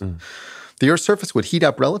fuels, the Earth's surface would heat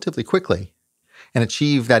up relatively quickly and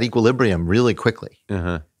achieve that equilibrium really quickly,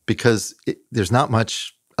 because there's not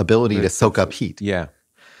much ability to soak up heat. Yeah.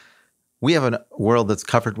 We have a world that's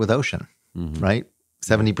covered with ocean, right?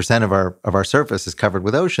 70% of our surface is covered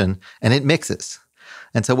with ocean, and it mixes.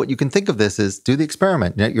 And so what you can think of this is, do the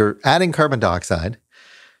experiment. You're adding carbon dioxide.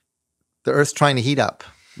 The Earth's trying to heat up,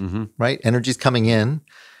 right? Energy's coming in,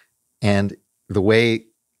 and the way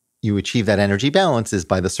you achieve that energy balance is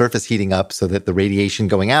by the surface heating up so that the radiation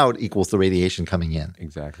going out equals the radiation coming in.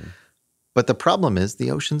 Exactly. But the problem is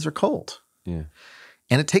the oceans are cold. Yeah.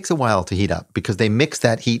 And it takes a while to heat up because they mix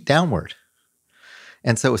that heat downward.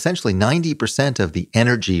 And so essentially 90% of the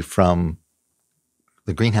energy from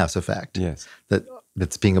the greenhouse effect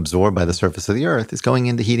that's being absorbed by the surface of the Earth is going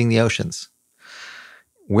into heating the oceans.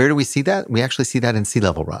 Where do we see that? We actually see that in sea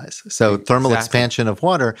level rise. So thermal expansion of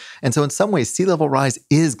water. And so in some ways, sea level rise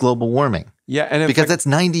is global warming. Yeah, and because that's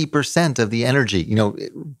 90% of the energy.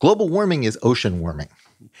 Global warming is ocean warming.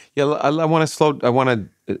 Yeah, I want to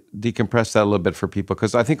decompress that a little bit for people,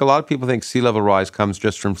 because I think a lot of people think sea level rise comes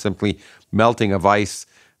just from simply melting of ice,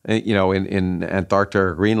 in Antarctica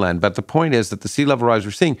or Greenland. But the point is that the sea level rise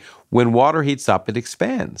we're seeing, when water heats up, it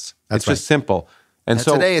expands. It's just simple. And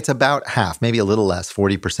so today it's about half, maybe a little less,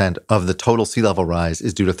 40% of the total sea level rise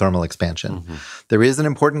is due to thermal expansion. There is an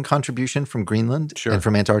important contribution from Greenland and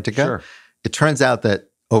from Antarctica. Sure. It turns out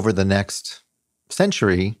that over the next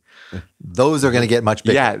century, those are going to get much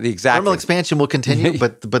bigger. Yeah, exactly. Thermal expansion will continue,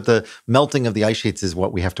 but the melting of the ice sheets is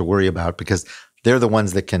what we have to worry about, because they're the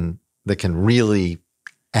ones that can really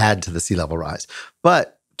add to the sea level rise.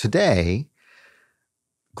 But today,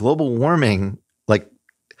 global warming,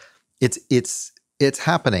 it's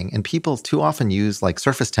happening, and people too often use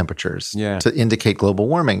surface temperatures to indicate global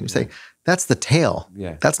warming. You say, that's the tail.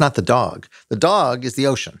 Yeah. That's not the dog. The dog is the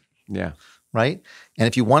ocean. Yeah. Right? And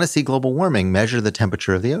if you want to see global warming, measure the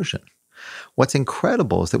temperature of the ocean. What's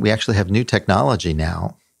incredible is that we actually have new technology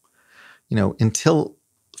now. Until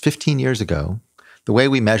 15 years ago, the way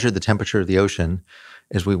we measured the temperature of the ocean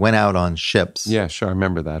is we went out on ships. Yeah, sure. I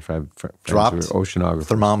remember that. Dropped oceanographers.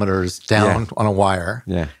 Thermometers down on a wire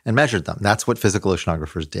and measured them. That's what physical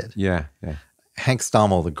oceanographers did. Yeah. Hank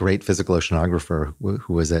Stommel, the great physical oceanographer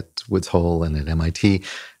who was at Woods Hole and at MIT,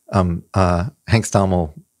 Hank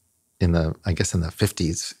Stommel in the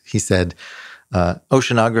 50s, he said,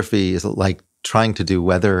 oceanography is like trying to do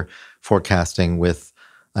weather forecasting with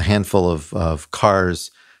a handful of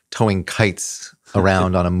cars towing kites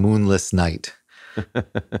around on a moonless night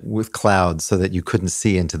with clouds so that you couldn't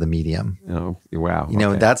see into the medium. Oh, wow.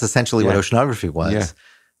 That's essentially what oceanography was. Yeah.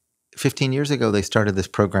 15 years ago, they started this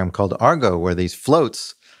program called Argo, where these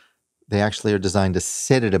floats, they actually are designed to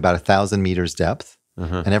sit at about 1,000 meters depth.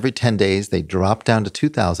 And every 10 days, they drop down to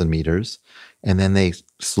 2,000 meters, and then they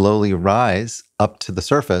slowly rise up to the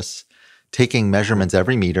surface, taking measurements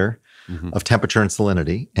every meter of temperature and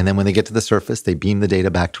salinity. And then when they get to the surface, they beam the data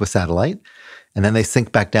back to a satellite, and then they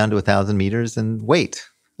sink back down to 1,000 meters and wait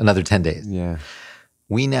another 10 days. Yeah.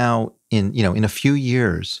 We now, in a few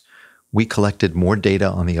years, we collected more data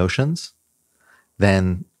on the oceans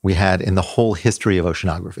than we had in the whole history of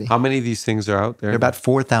oceanography. How many of these things are out there? There are about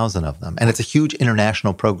 4,000 of them. And it's a huge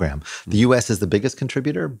international program. The U.S. is the biggest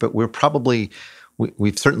contributor, but we've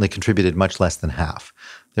certainly contributed much less than half.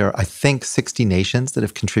 There are, I think, 60 nations that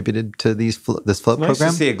have contributed to this float program. It's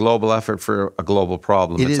nice to see a global effort for a global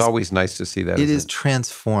problem. It's always nice to see that. It has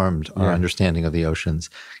transformed our understanding of the oceans.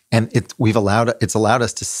 And it's allowed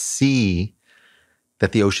us to see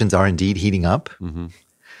that the oceans are indeed heating up.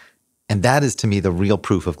 And that is, to me, the real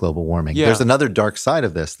proof of global warming. Yeah. There's another dark side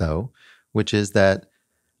of this, though, which is that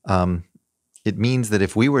it means that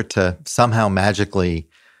if we were to somehow magically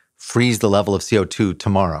freeze the level of CO2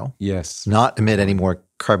 tomorrow, not emit any more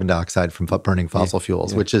carbon dioxide from burning fossil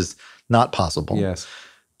fuels, which is not possible. Yes.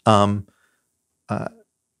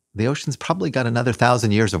 The oceans probably got another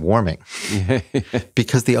 1,000 years of warming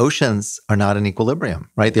because the oceans are not in equilibrium,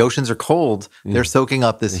 right? The oceans are cold. They're soaking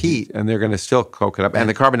up this heat. And they're going to still coke it up. And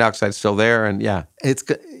the carbon dioxide is still there. And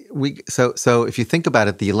So if you think about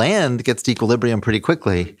it, the land gets to equilibrium pretty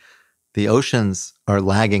quickly. The oceans are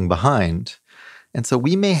lagging behind. And so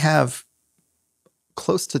we may have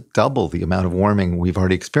close to double the amount of warming we've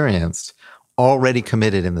already experienced already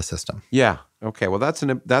committed in the system. Yeah. Okay. Well, that's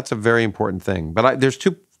a very important thing. But there's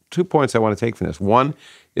two points I want to take from this. One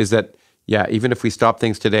is that, even if we stop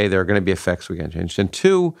things today, there are going to be effects we can change. And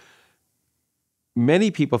two,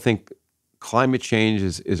 many people think climate change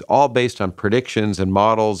is all based on predictions and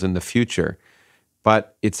models in the future.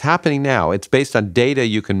 But it's happening now. It's based on data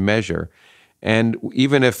you can measure. And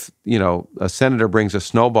even if, a senator brings a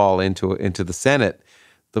snowball into the Senate,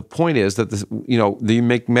 the point is that you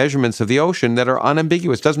make measurements of the ocean that are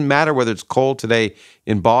unambiguous. It doesn't matter whether it's cold today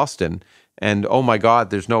in Boston and, oh my God,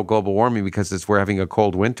 there's no global warming because we're having a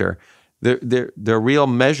cold winter. They're real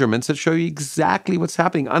measurements that show you exactly what's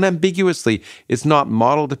happening unambiguously. It's not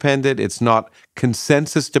model dependent. It's not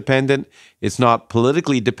consensus dependent. It's not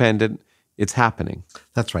politically dependent. It's happening.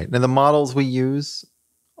 That's right. And the models we use,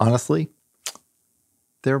 honestly,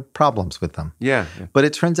 there are problems with them. Yeah. But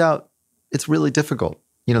it turns out it's really difficult.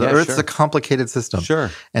 The Earth's a complicated system. Sure.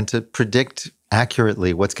 And to predict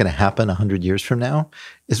accurately what's going to happen 100 years from now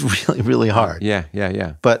is really, really hard.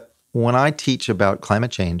 Yeah. But when I teach about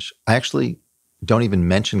climate change, I actually don't even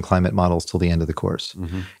mention climate models till the end of the course.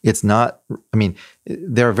 It's not,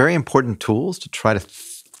 there are very important tools to try to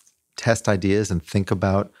test ideas and think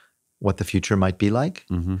about what the future might be like.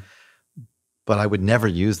 But I would never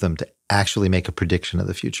use them to actually make a prediction of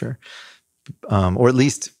the future, or at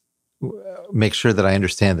least make sure that I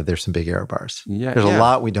understand that there's some big error bars. There's a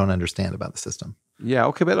lot we don't understand about the system. Yeah.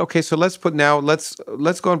 Okay. So let's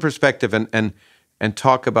go in perspective and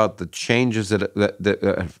talk about the changes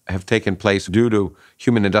that have taken place due to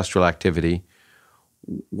human industrial activity.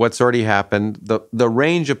 What's already happened, the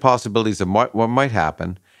range of possibilities of what might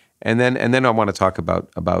happen, and then I want to talk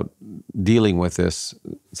about dealing with this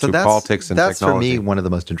through politics and that's technology. That's for me one of the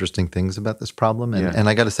most interesting things about this problem. And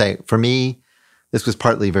I got to say, for me, this was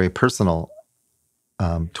partly very personal.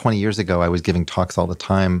 20 years ago, I was giving talks all the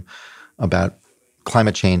time about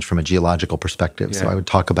climate change from a geological perspective. So I would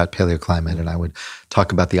talk about paleoclimate, and I would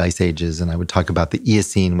talk about the ice ages, and I would talk about the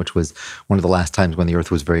Eocene, which was one of the last times when the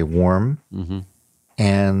Earth was very warm.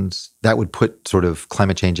 And that would put sort of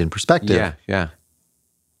climate change in perspective. Yeah.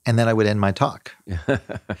 And then I would end my talk.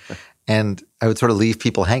 And I would sort of leave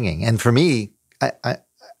people hanging. And for me, I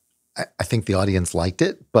think the audience liked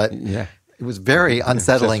it, but it was very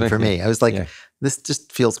unsettling for me. I was like, this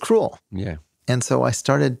just feels cruel. Yeah. And so I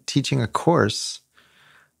started teaching a course,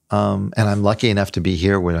 and I'm lucky enough to be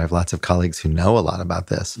here where I have lots of colleagues who know a lot about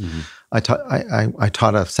this. I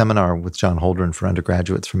taught a seminar with John Holdren for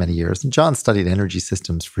undergraduates for many years, and John studied energy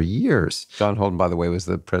systems for years. John Holdren, by the way, was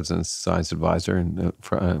the president's science advisor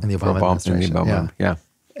for the Obama administration. Yeah.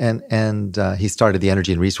 And he started the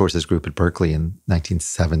Energy and Resources Group at Berkeley in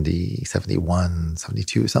 1970, 71,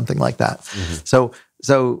 72, something like that.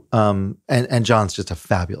 And John's just a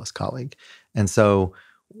fabulous colleague. And so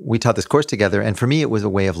we taught this course together. And for me, it was a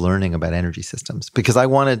way of learning about energy systems because I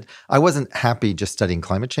wasn't happy just studying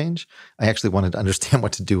climate change. I actually wanted to understand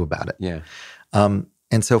what to do about it. Yeah.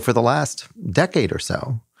 And so for the last decade or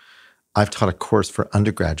so, I've taught a course for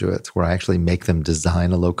undergraduates where I actually make them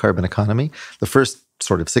design a low carbon economy. The first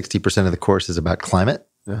sort of 60% of the course is about climate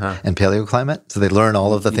and paleoclimate. So they learn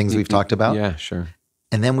all of the things we've talked about. Yeah, sure.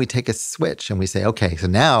 And then we take a switch and we say, okay, so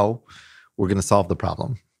now we're going to solve the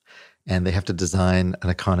problem. And they have to design an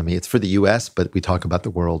economy. It's for the US, but we talk about the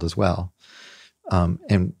world as well.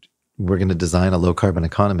 And we're going to design a low carbon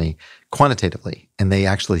economy quantitatively. And they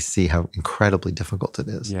actually see how incredibly difficult it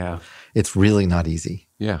is. Yeah. It's really not easy.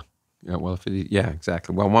 Yeah. Yeah, well,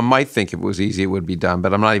 exactly. Well, one might think if it was easy, it would be done,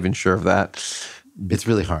 but I'm not even sure of that. It's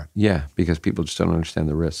really hard. Yeah, because people just don't understand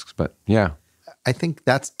the risks. But yeah. I think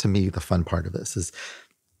that's, to me, the fun part of this is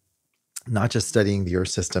not just studying the Earth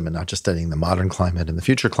system and not just studying the modern climate and the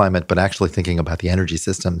future climate, but actually thinking about the energy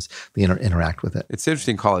systems that interact with it. It's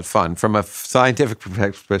interesting to call it fun. From a scientific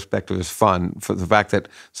perspective, it's fun. For the fact that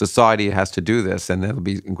society has to do this and there'll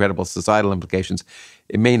be incredible societal implications,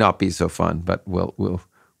 it may not be so fun, but we'll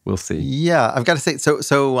see. Yeah, I've got to say,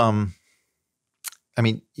 so I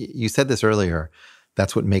mean, you said this earlier,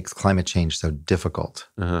 that's what makes climate change so difficult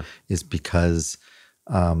is because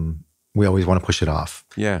we always want to push it off.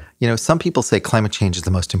 Yeah. You know, some people say climate change is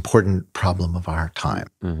the most important problem of our time.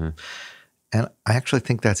 And I actually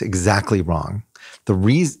think that's exactly wrong.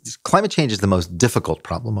 Climate change is the most difficult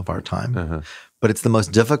problem of our time, but it's the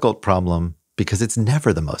most difficult problem because it's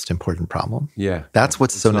never the most important problem. Yeah. That's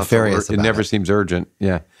what's so nefarious about it. It never seems urgent.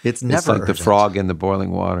 Yeah. It's never like urgent. The frog in the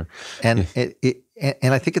boiling water. And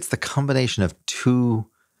and I think it's the combination of two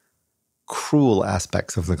cruel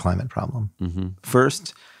aspects of the climate problem.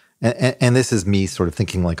 First, and this is me sort of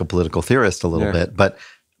thinking like a political theorist a little bit, but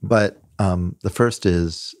the first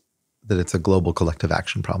is that it's a global collective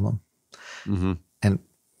action problem. And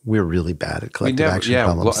we're really bad at collective action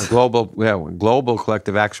problems. Global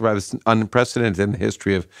collective action problems, unprecedented in the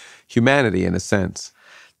history of humanity in a sense.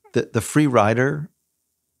 The free rider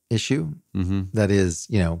issue, that is,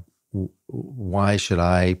 you know, why should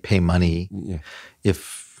I pay money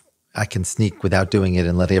if I can sneak without doing it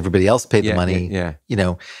and let everybody else pay the money? You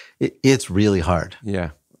know, it's really hard.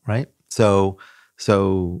 Yeah. Right? So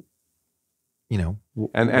you know,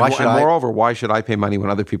 moreover, why should I pay money when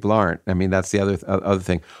other people aren't? I mean, that's the other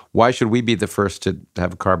thing. Why should we be the first to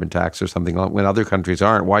have a carbon tax or something when other countries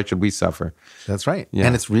aren't? Why should we suffer? That's right. Yeah.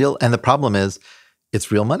 And it's real. And the problem is,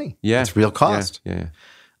 it's real money. Yeah. It's real cost. Yeah.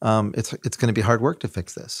 It's going to be hard work to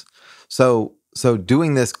fix this. So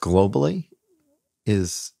doing this globally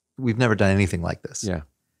we've never done anything like this. Yeah.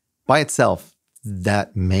 By itself,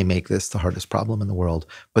 that may make this the hardest problem in the world.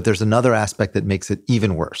 But there's another aspect that makes it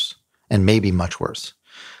even worse. And maybe much worse.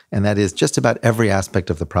 And that is just about every aspect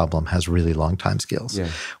of the problem has really long timescales. Yeah.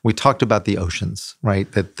 We talked about the oceans,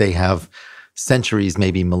 right? That they have centuries,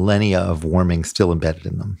 maybe millennia of warming still embedded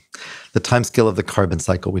in them. The timescale of the carbon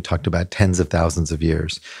cycle, we talked about tens of thousands of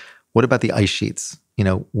years. What about the ice sheets? You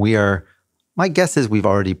know, my guess is we've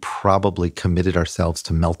already probably committed ourselves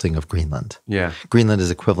to melting of Greenland. Yeah. Greenland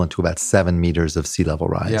is equivalent to about 7 meters of sea level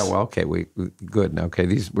rise. Yeah, well, okay, good.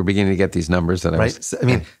 Okay, we're beginning to get these numbers that I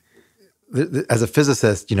mean, as a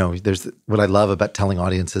physicist, you know, there's what I love about telling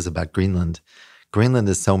audiences about Greenland. Greenland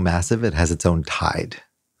is so massive, it has its own tide.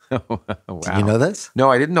 Oh, wow. Did you know this? No,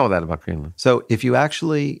 I didn't know that about Greenland. So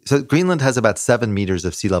so Greenland has about 7 meters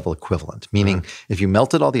of sea level equivalent, meaning if you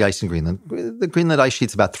melted all the ice in Greenland, the Greenland ice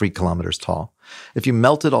sheet's about 3 kilometers tall. If you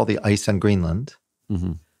melted all the ice on Greenland,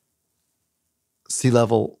 sea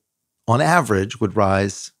level on average would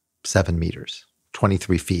rise 7 meters.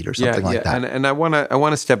 23 feet or something like that. And I want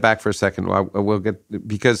to step back for a second. We'll get,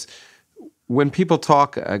 because when people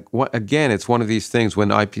talk, again, it's one of these things when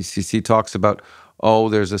IPCC talks about,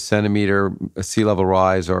 there's a centimeter sea level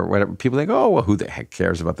rise or whatever, people think, well, who the heck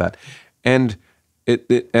cares about that? And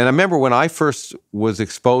and I remember when I first was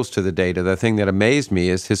exposed to the data, the thing that amazed me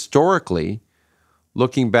is historically,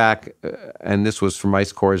 looking back, and this was from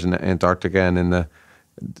ice cores in Antarctica and in the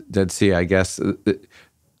Dead Sea, I guess,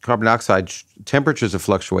 carbon dioxide temperatures have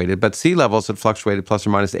fluctuated, but sea levels have fluctuated plus or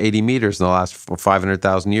minus 80 meters in the last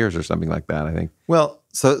 500,000 years or something like that, I think. Well,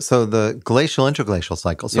 so the glacial interglacial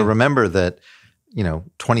cycle. So remember that, you know,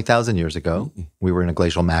 20,000 years ago, we were in a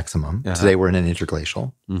glacial maximum. Today we're in an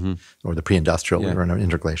interglacial, or the pre-industrial, we were in an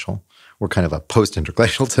interglacial. We're kind of a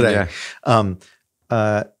post-interglacial today.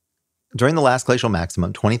 during the last glacial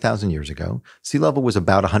maximum, 20,000 years ago, sea level was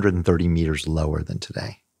about 130 meters lower than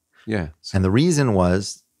today. Yeah. And the reason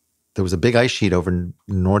was there was a big ice sheet over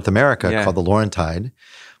North America called the Laurentide.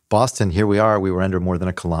 Boston, here we are, we were under more than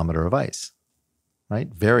a kilometer of ice, right?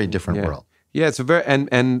 Very different world. Yeah, it's a very,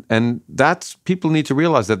 and that's, people need to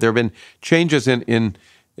realize that there have been changes in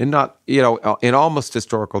not, in almost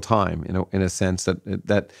historical time, in a sense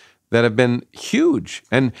that have been huge.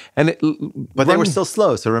 But they were still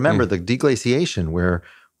slow. So remember the deglaciation where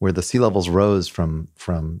the sea levels rose from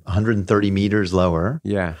 130 meters lower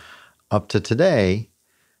up to today,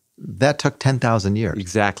 that took 10,000 years.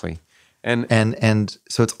 Exactly. And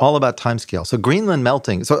so it's all about time scale. So Greenland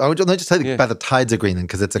melting. So let's just tell you about the tides of Greenland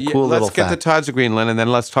because it's a cool little fact. Let's get the tides of Greenland and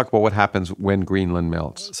then let's talk about what happens when Greenland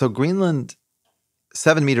melts. So Greenland,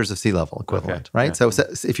 7 meters of sea level equivalent, right? Yeah. So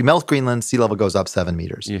if you melt Greenland, sea level goes up 7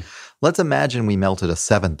 meters. Yeah. Let's imagine we melted a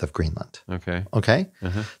seventh of Greenland. Okay?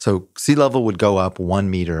 Uh-huh. So sea level would go up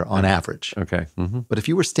 1 meter on average. Okay. Mm-hmm. But if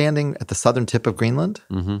you were standing at the southern tip of Greenland,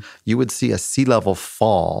 you would see a sea level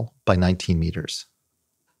fall by 19 meters.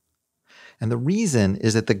 And the reason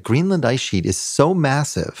is that the Greenland ice sheet is so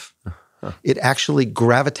massive, it actually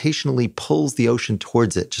gravitationally pulls the ocean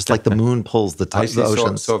towards it, just like the moon pulls the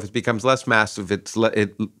ocean. So if it becomes less massive, it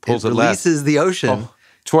pulls it less. It releases the ocean.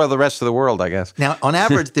 To the rest of the world, I guess. Now, on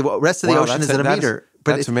average, the rest of the ocean is at a meter.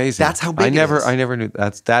 But that's amazing. That's how big it is. I never knew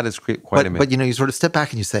that is quite amazing. But you sort of step back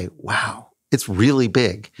and you say, wow, it's really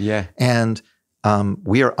big. Yeah. And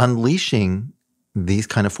we are unleashing these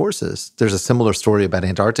kind of forces. There's a similar story about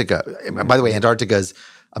Antarctica. By the way, Antarctica is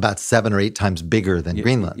about 7 or 8 times bigger than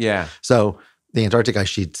Greenland. Yeah. So the Antarctic ice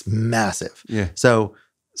sheet's massive. Yeah. So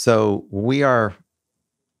we are,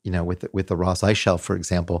 with the Ross Ice Shelf, for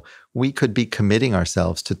example, we could be committing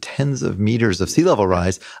ourselves to tens of meters of sea level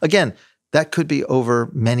rise. Again, that could be over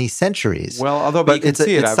many centuries. Well, but you can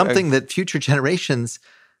see it. It's something that future generations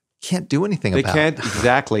can't do anything about. They can't,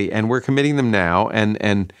 exactly. And we're committing them now.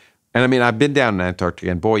 And I mean, I've been down in Antarctica,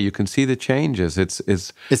 and boy, you can see the changes. It's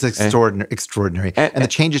extraordinary. And the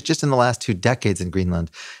changes just in the last 2 decades in Greenland.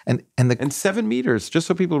 And 7 meters, just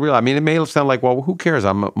so people realize. I mean, it may sound like, well, who cares?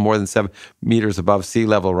 I'm more than 7 meters above sea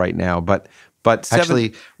level right now. But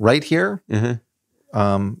actually, right here,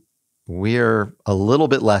 we're a little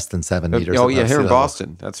bit less than 7 meters. Oh, yeah, here in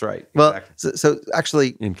Boston. That's right. Well, exactly. so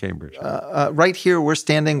actually, in Cambridge, right here,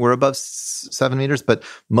 we're above 7 meters, but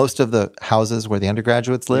most of the houses where the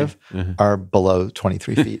undergraduates live are below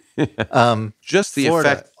 23 feet. Just the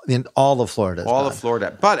Florida, effect in all of Florida. Of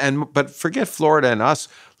Florida. But forget Florida and us.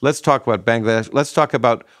 Let's talk about Bangladesh. Let's talk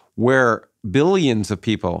about where billions of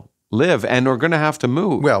people live and are going to have to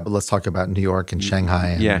move. Well, but let's talk about New York and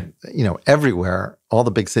Shanghai and everywhere, all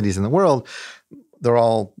the big cities in the world, they're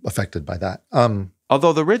all affected by that.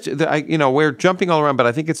 Although the rich, we're jumping all around, but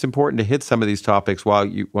I think it's important to hit some of these topics while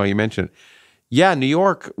you mention it. Yeah, New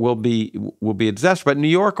York will be a disaster, but New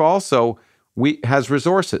York also has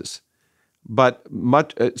resources. But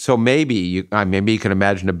so maybe you can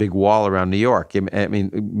imagine a big wall around New York. I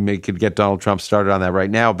mean, you could get Donald Trump started on that right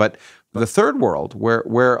now, but the third world, where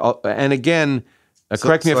and again,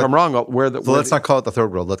 correct me if I'm wrong. Let's not call it the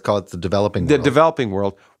third world. Let's call it the developing world. The developing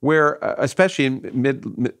world, where especially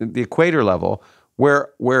in the equator level,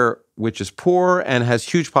 which is poor and has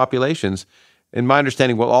huge populations, in my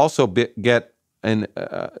understanding, will also get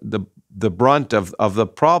the brunt of the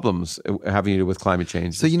problems having to do with climate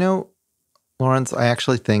change. So Lawrence, I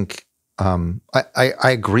actually think I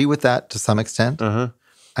agree with that to some extent. I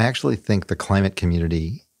actually think the climate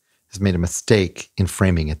community has made a mistake in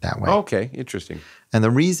framing it that way. Okay, interesting. And the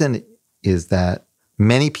reason is that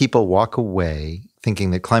many people walk away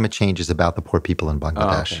thinking that climate change is about the poor people in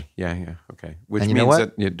Bangladesh. Oh, okay. Yeah, okay. Which means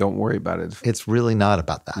that you don't worry about it. It's really not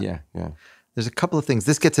about that. Yeah. There's a couple of things.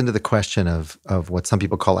 This gets into the question of what some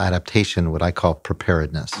people call adaptation, what I call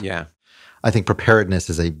preparedness. Yeah. I think preparedness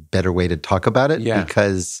is a better way to talk about it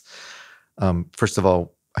because, first of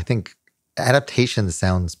all, I think adaptation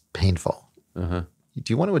sounds painful.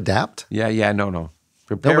 Do you want to adapt? Yeah, no.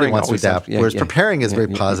 Nobody wants to adapt, whereas preparing is very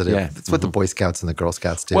positive. That's what the Boy Scouts and the Girl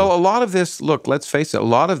Scouts do. Well, a lot of this, look, let's face it, a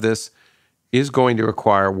lot of this is going to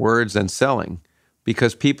require words and selling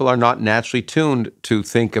because people are not naturally tuned to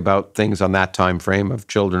think about things on that time frame of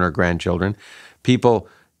children or grandchildren. People,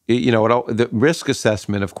 the risk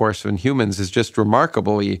assessment, of course, in humans is just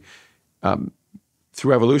remarkably,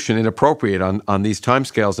 through evolution, inappropriate on these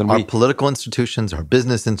timescales. And our political institutions, our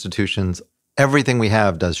business institutions, everything we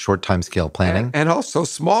have does short time scale planning. And also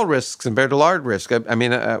small risks compared to large risk. I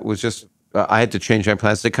mean, it was just, I had to change my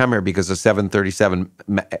plans to come here because of 737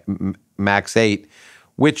 MAX 8,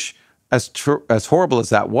 which, as horrible as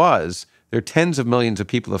that was, there are tens of millions of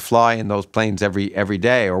people that fly in those planes every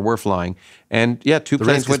day, or were flying. And yeah, two The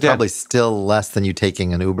planes risk is went down. probably still less than you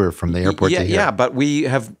taking an Uber from the airport to here. Yeah, but we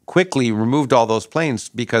have quickly removed all those planes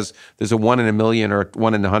because there's a 1 in a million or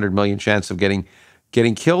 1 in 100 million chance of getting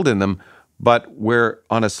killed in them. But we're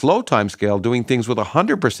on a slow time scale doing things with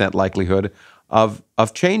 100% likelihood of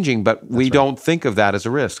changing, but we don't think of that as a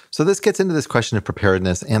risk. So this gets into this question of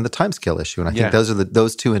preparedness and the timescale issue, and I think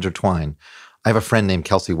those two intertwine. I have a friend named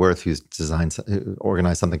Kelsey Worth who's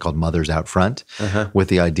organized something called Mothers Out Front, with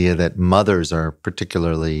the idea that mothers are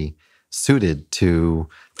particularly suited to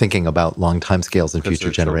thinking about long timescales in future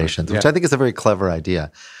generations, which I think is a very clever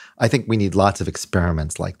idea. I think we need lots of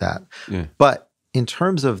experiments like that. Yeah. But in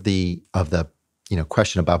terms of the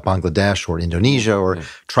question about Bangladesh or Indonesia or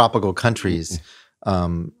tropical countries,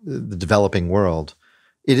 the developing world,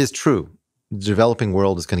 it is true. The developing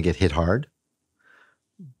world is going to get hit hard.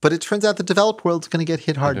 But it turns out the developed world is going to get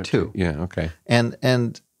hit hard too. Yeah, okay.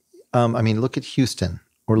 And I mean, look at Houston,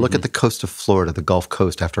 or look at the coast of Florida, the Gulf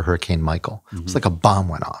Coast after Hurricane Michael. It's like a bomb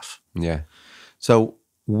went off. Yeah. So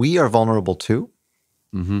we are vulnerable too.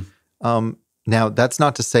 Now, that's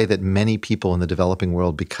not to say that many people in the developing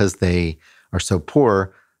world, because they are so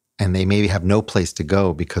poor and they maybe have no place to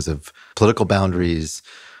go because of political boundaries,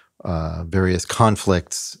 various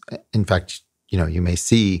conflicts. In fact, you may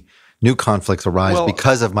see new conflicts arise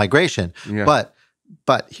because of migration. Yeah.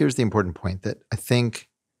 But here's the important point, that I think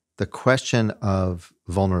the question of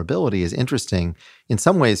vulnerability is interesting. In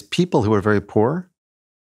some ways, people who are very poor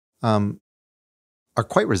are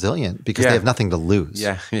quite resilient because they have nothing to lose.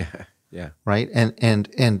 Yeah. Right?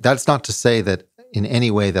 And that's not to say that in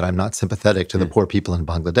any way that I'm not sympathetic to the poor people in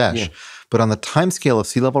Bangladesh. Yeah. But on the timescale of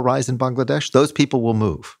sea level rise in Bangladesh, those people will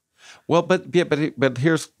move. Well, but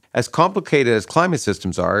here's, as complicated as climate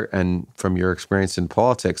systems are, and from your experience in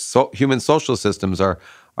politics, human social systems are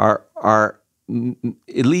at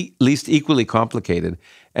least equally complicated.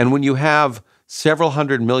 And when you have several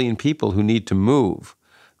hundred million people who need to move,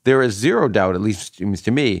 there is zero doubt, at least it seems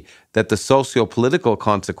to me, that the socio-political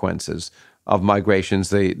consequences of migrations,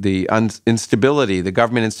 the instability, the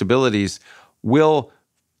government instabilities, will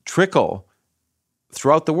trickle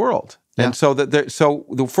throughout the world. Yeah. And so the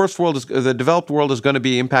developed world is going to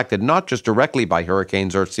be impacted not just directly by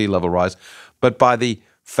hurricanes or sea level rise, but by the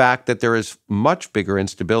fact that there is much bigger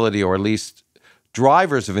instability, or at least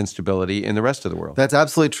drivers of instability, in the rest of the world. That's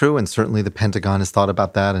absolutely true, and certainly the Pentagon has thought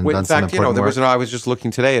about that and done some important work. I was just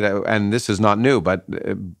looking today, and this is not new, but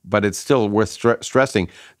it's still worth stressing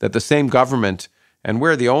that the same government, and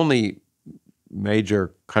we're the only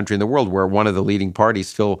major country in the world where one of the leading parties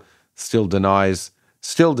still denies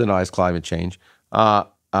climate change,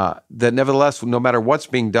 that nevertheless, no matter what's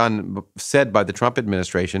being said by the Trump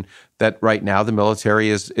administration, that right now the military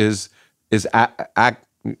is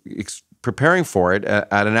preparing for it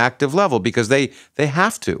at an active level because they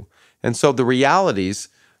have to. And so the realities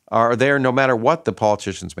are there no matter what the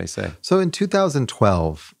politicians may say. So in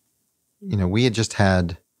 2012, we had just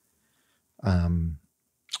had a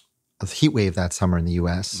heat wave that summer in the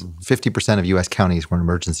U.S. 50% of U.S. counties were in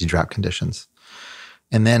emergency drought conditions.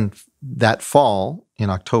 And then that fall, in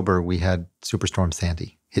October, we had Superstorm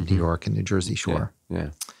Sandy hit New York and New Jersey shore. Yeah.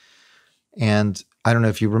 And I don't know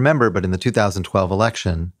if you remember, but in the 2012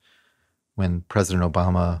 election, when President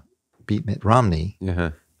Obama beat Mitt Romney,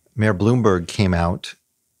 Mayor Bloomberg came out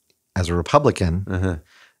as a Republican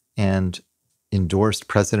and endorsed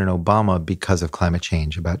President Obama because of climate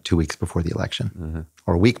change about 2 weeks before the election,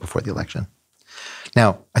 or a week before the election.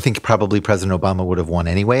 Now, I think probably President Obama would have won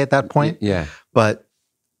anyway at that point. Yeah. But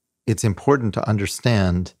it's important to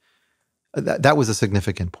understand that was a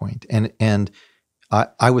significant point. And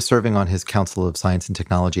I was serving on his Council of Science and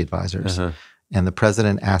Technology Advisors, and the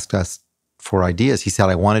president asked us for ideas. He said,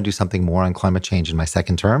 I want to do something more on climate change in my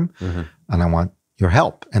second term, and I want your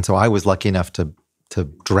help. And so I was lucky enough to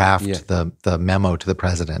draft the memo to the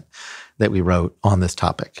president that we wrote on this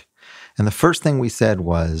topic. And the first thing we said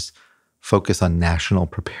was focus on national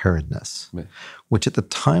preparedness, which at the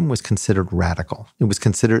time was considered radical. It was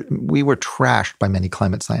considered, we were trashed by many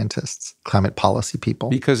climate scientists, climate policy people.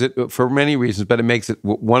 Because for many reasons, but it makes it,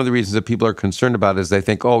 one of the reasons that people are concerned about it is they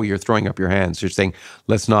think, oh, you're throwing up your hands. You're saying,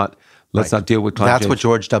 let's not deal with climate change. That's what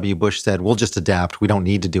George W. Bush said. We'll just adapt. We don't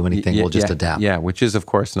need to do anything. We'll just adapt. Yeah, which is, of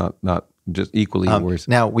course, not just equally worse.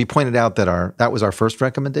 Now, we pointed out that that was our first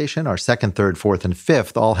recommendation. Our second, third, fourth, and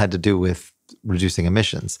fifth all had to do with reducing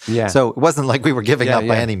emissions. Yeah. So it wasn't like we were giving up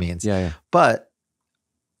by any means. Yeah. But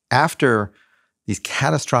after these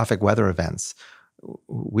catastrophic weather events,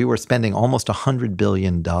 we were spending almost $100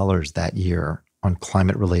 billion that year on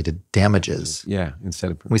climate-related damages. Yeah,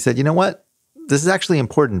 we said, you know what? this is actually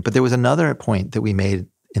important, but there was another point that we made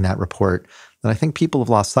in that report that I think people have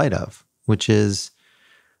lost sight of, which is,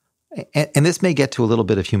 and this may get to a little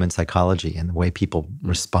bit of human psychology and the way people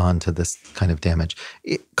respond to this kind of damage.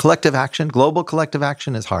 Collective action, global collective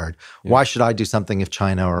action is hard. Yeah. Why should I do something if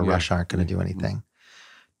China or Russia aren't going to do anything?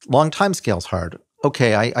 Long time scale is hard.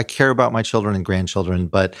 Okay, I care about my children and grandchildren,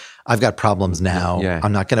 but I've got problems now. Yeah.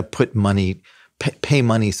 I'm not going to put money, pay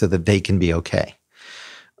money so that they can be okay.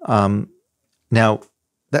 Now,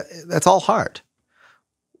 that's all hard.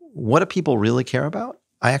 What do people really care about?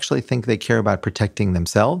 I actually think they care about protecting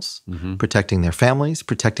themselves, protecting their families,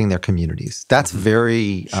 protecting their communities. That's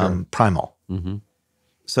very primal.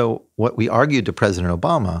 So what we argued to President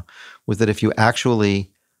Obama was that if you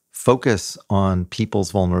actually focus on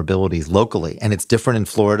people's vulnerabilities locally, and it's different in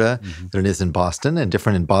Florida than it is in Boston, and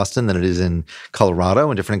different in Boston than it is in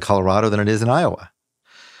Colorado, and different in Colorado than it is in Iowa.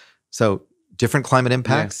 So different climate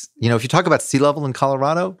impacts. Yeah. If you talk about sea level in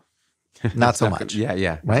Colorado, not so much.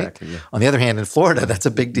 Yeah, right? Exactly, yeah. On the other hand, in Florida, that's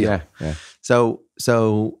a big deal. Yeah.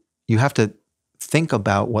 So you have to think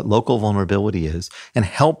about what local vulnerability is and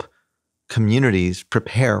help communities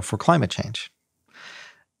prepare for climate change.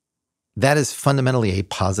 That is fundamentally a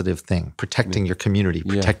positive thing, protecting your community,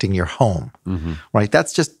 protecting your home, right?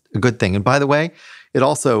 That's just a good thing. And by the way, it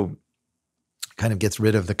also kind of gets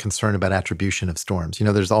rid of the concern about attribution of storms.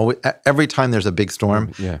 There's always, every time there's a big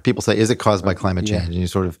storm, people say, is it caused by climate change? And you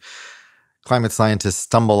sort of, climate scientists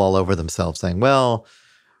stumble all over themselves saying, well,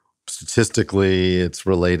 statistically it's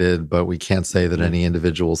related, but we can't say that any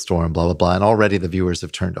individual storm, blah, blah, blah. And already the viewers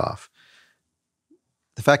have turned off.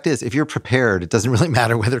 The fact is, if you're prepared, it doesn't really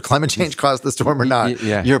matter whether climate change caused the storm or not.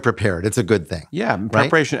 You're prepared. It's a good thing. Yeah,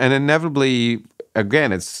 preparation. Right? And inevitably,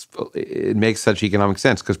 again, it makes such economic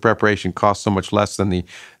sense because preparation costs so much less than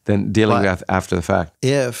dealing with after the fact.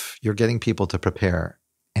 If you're getting people to prepare,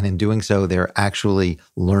 and in doing so, they're actually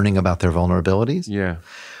learning about their vulnerabilities,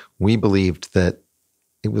 we believed that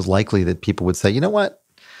it was likely that people would say, you know what,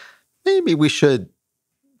 maybe we should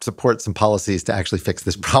support some policies to actually fix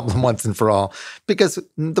this problem once and for all. Because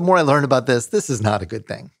the more I learn about this is not a good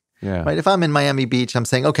thing. Yeah. Right? If I'm in Miami Beach, I'm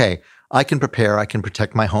saying, okay, I can prepare, I can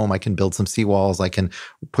protect my home, I can build some seawalls, I can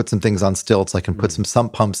put some things on stilts, I can put some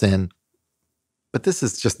sump pumps in. But this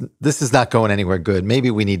is not going anywhere good.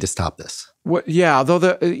 Maybe we need to stop this. Well, yeah, although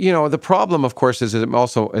the problem, of course, is that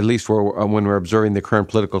also, at least when we're observing the current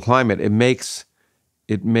political climate, it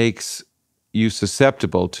makes you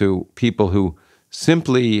susceptible to people who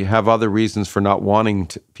simply have other reasons for not wanting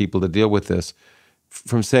people to deal with this,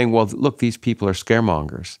 from saying, well, look, these people are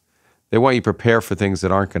scaremongers. They want you to prepare for things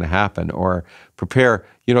that aren't going to happen, or prepare.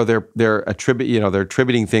 They're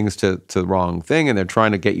attributing things to the wrong thing, and they're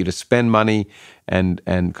trying to get you to spend money, and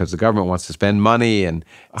because the government wants to spend money. And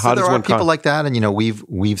how does one people like that? And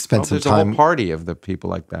we've spent some time. There's a whole party of the people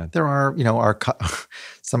like that. There are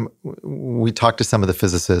we talked to some of the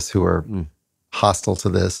physicists who are hostile to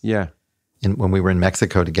this. Yeah. When we were in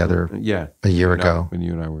Mexico together. A year ago. When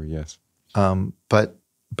you and I were, yes. But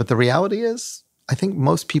the reality is, I think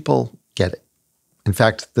most people get it. In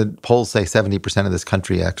fact, the polls say 70% of this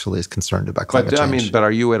country actually is concerned about climate change. But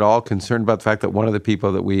are you at all concerned about the fact that one of the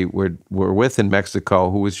people that we were with in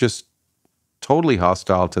Mexico, who was just totally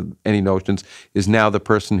hostile to any notions, is now the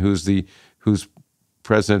person who's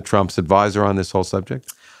President Trump's advisor on this whole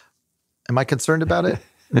subject? Am I concerned about it?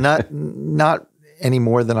 Not any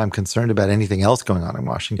more than I'm concerned about anything else going on in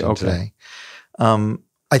Washington today.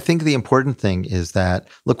 I think the important thing is that,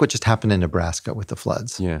 look what just happened in Nebraska with the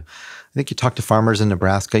floods. Yeah. I think you talk to farmers in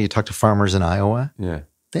Nebraska, you talk to farmers in Iowa. Yeah.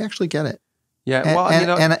 They actually get it. Yeah.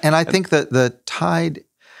 And I think that the tide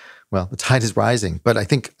is rising, but I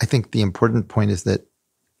think the important point is that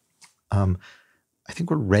I think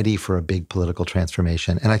we're ready for a big political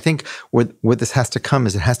transformation. And I think what this has to come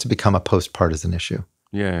is it has to become a post-partisan issue.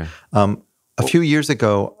 Yeah. A few years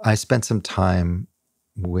ago, I spent some time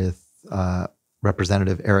with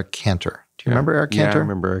Representative Eric Cantor. Do you remember Eric Cantor? Yeah, I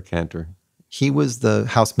remember Eric Cantor. He was the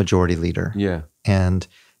House Majority Leader. Yeah. And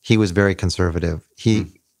he was very conservative.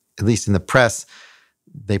 At least in the press,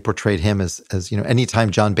 they portrayed him as anytime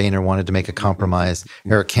John Boehner wanted to make a compromise,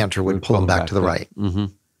 Eric Cantor would pull him back to the right. Mm-hmm.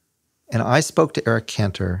 And I spoke to Eric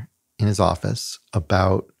Cantor in his office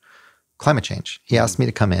about climate change. He asked me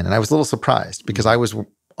to come in, and I was a little surprised because I was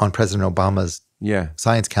on President Obama's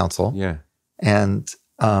Science Council. Yeah. And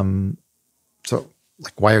so,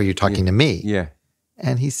 why are you talking to me? Yeah.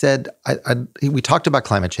 And he said, we talked about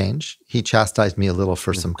climate change. He chastised me a little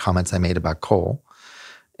for some comments I made about coal.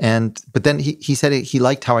 But then he said he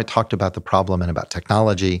liked how I talked about the problem and about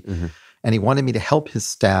technology. And he wanted me to help his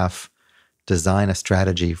staff design a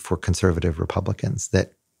strategy for conservative Republicans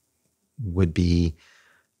that would be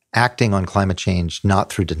acting on climate change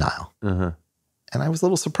not through denial. Uh-huh. And I was a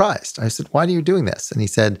little surprised. I said, why are you doing this? And he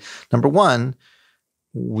said, number one,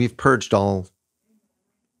 we've purged all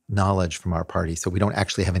knowledge from our party, so we don't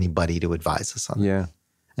actually have anybody to advise us on it. Yeah.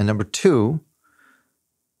 And number two,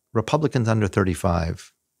 Republicans under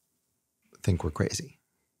 35 think we're crazy.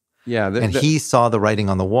 Yeah. And he saw the writing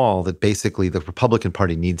on the wall that basically the Republican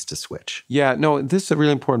Party needs to switch. Yeah, no, this is a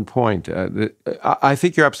really important point. I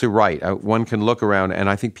think you're absolutely right. One can look around, and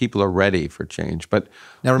I think people are ready for change. But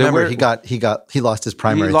now remember, he lost his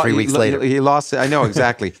primary 3 weeks later. He lost it. I know,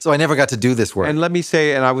 exactly. So I never got to do this work. And let me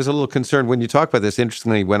say, and I was a little concerned when you talk about this.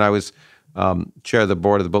 Interestingly, when I was chair of the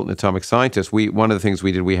board of the Bulletin of Atomic Scientists, one of the things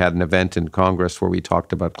we did, we had an event in Congress where we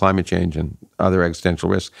talked about climate change and other existential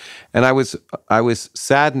risks. And I was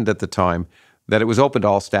saddened at the time that it was open to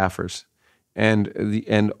all staffers, and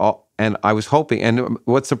I was hoping. And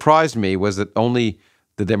what surprised me was that only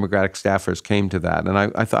the Democratic staffers came to that, and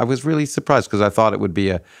I was really surprised because I thought it would be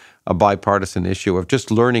a bipartisan issue of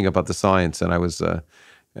just learning about the science. And I was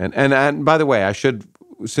and by the way,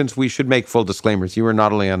 since we should make full disclaimers, you were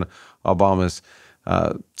not only on Obama's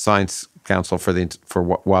science council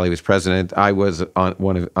while he was president. I was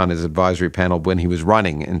on his advisory panel when he was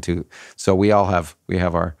running into. So we have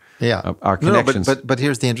our connections. No, but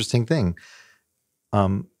here's the interesting thing.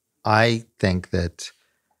 I think that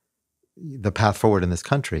the path forward in this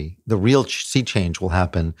country, the real sea change will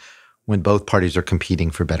happen when both parties are competing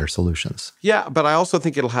for better solutions. Yeah, but I also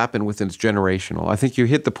think it'll happen within its generational. I think you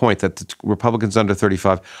hit the point that the Republicans under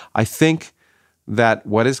 35, I think that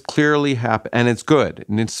what is clearly happened, and it's good,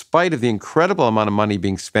 and in spite of the incredible amount of money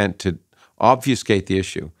being spent to obfuscate the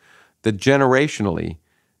issue, that generationally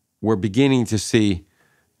we're beginning to see,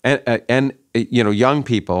 and young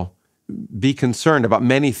people be concerned about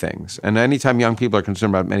many things. And anytime young people are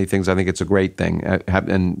concerned about many things, I think it's a great thing.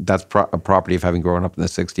 And that's a property of having grown up in the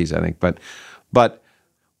 60s, I think. But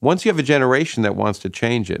once you have a generation that wants to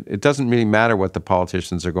change it, it doesn't really matter what the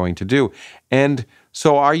politicians are going to do. And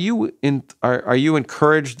so are you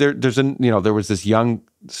encouraged? There was this young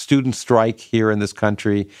student strike here in this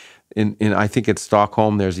country. In I think it's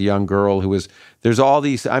Stockholm, there's a young girl there's all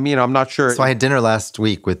these, I'm not sure. So I had dinner last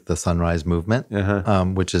week with the Sunrise Movement,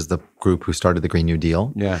 which is the group who started the Green New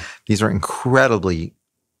Deal. Yeah. These are incredibly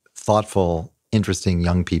thoughtful, interesting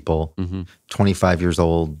young people, 25 years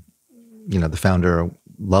old. The founder, a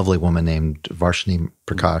lovely woman named Varshini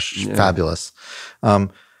Prakash, fabulous.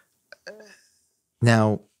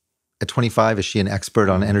 Now, at 25, is she an expert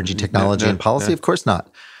on energy technology and policy? Of course not.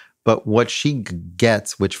 But what she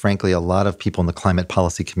gets, which frankly a lot of people in the climate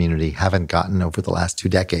policy community haven't gotten over the last 2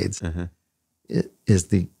 decades, is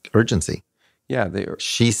the urgency. Yeah,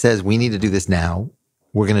 she says, we need to do this now.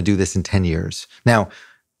 We're going to do this in 10 years. Now,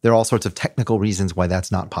 there are all sorts of technical reasons why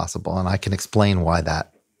that's not possible, and I can explain why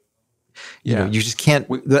that. You just can't.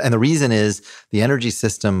 And the reason is the energy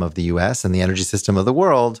system of the U.S. and the energy system of the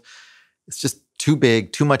world, it's just too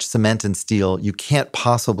big, too much cement and steel. You can't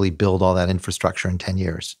possibly build all that infrastructure in 10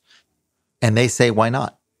 years. And they say, why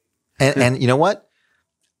not? And you know what?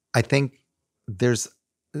 I think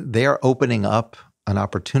they are opening up an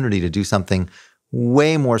opportunity to do something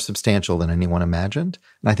way more substantial than anyone imagined.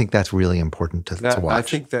 And I think that's really important to watch. I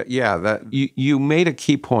think that you made a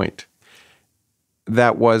key point.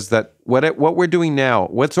 That was that what we're doing now,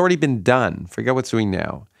 what's already been done, forget what's doing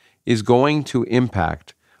now, is going to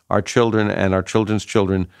impact our children and our children's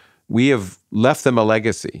children. We have left them a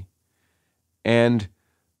legacy. And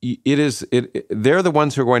they're the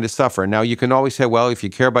ones who are going to suffer. Now, you can always say, well, if you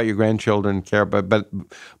care about your grandchildren,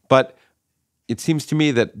 but it seems to me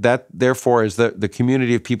that therefore is the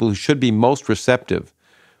community of people who should be most receptive,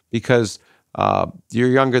 because you're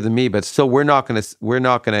younger than me, but still we're not going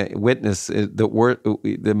to witness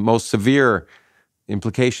the most severe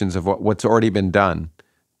implications of what's already been done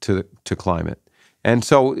to climate. And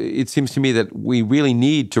so it seems to me that we really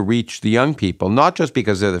need to reach the young people, not just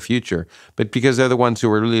because they're the future, but because they're the ones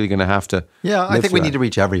who are really going to have to. Yeah, I think we need to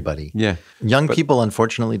reach everybody. Yeah, young people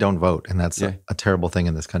unfortunately don't vote, and that's a terrible thing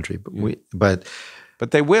in this country. But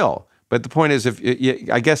they will. But the point is,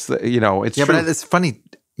 I guess it's true. But it's funny.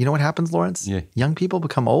 You know what happens, Lawrence? Yeah. Young people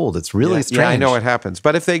become old. It's really strange. Yeah, I know it happens.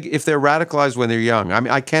 But if they're radicalized when they're young,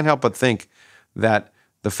 I can't help but think that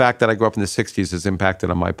the fact that I grew up in the 60s has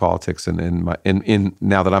impacted on my politics and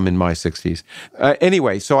now that I'm in my 60s.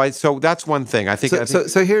 Anyway, so that's one thing. I think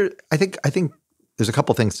here I think there's a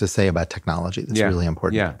couple things to say about technology that's really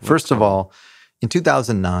important. Yeah. First of all, in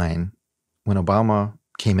 2009, when Obama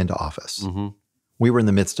came into office, we were in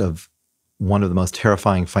the midst of one of the most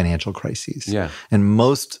terrifying financial crises. Yeah. And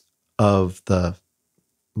most of the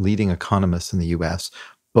leading economists in the U.S.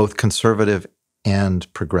 both conservative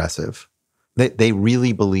and progressive. They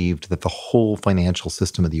really believed that the whole financial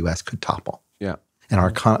system of the U.S. could topple. Yeah. And our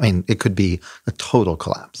economy, I mean, it could be a total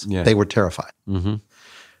collapse. Yeah. They were terrified. Mm-hmm.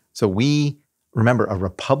 So we, remember, a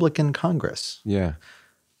Republican Congress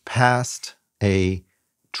passed a $1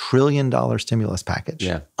 trillion stimulus package.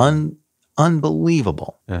 Yeah.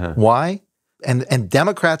 Unbelievable. Uh-huh. Why? And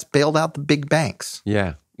Democrats bailed out the big banks.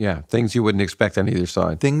 Yeah. Yeah. Things you wouldn't expect on either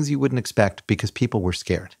side. Things you wouldn't expect because people were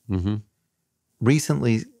scared. Mm-hmm.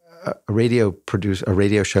 Recently, a radio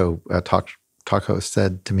show talk host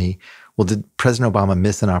said to me, well, did President Obama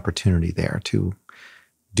miss an opportunity there to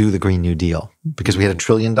do the Green New Deal? Because we had $1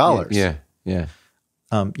 trillion. Yeah. Yeah.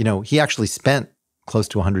 He actually spent close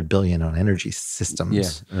to $100 billion on energy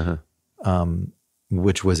systems,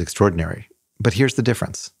 which was extraordinary. But here's the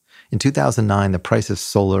difference. In 2009, the price of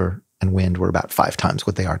solar and wind were about 5 times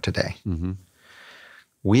what they are today. Mm-hmm.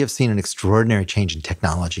 We have seen an extraordinary change in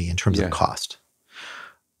technology in terms of cost.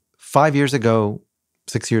 5 years ago,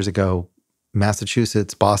 6 years ago,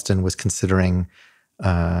 Massachusetts, Boston was considering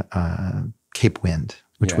Cape Wind,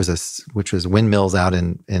 which was windmills out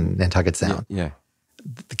in Nantucket Sound. Yeah.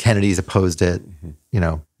 The Kennedys opposed it.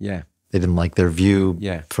 Mm-hmm. They didn't like their view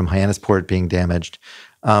from Hyannisport being damaged.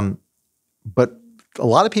 But a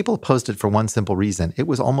lot of people opposed it for one simple reason. It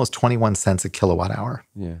was almost 21 cents a kilowatt hour.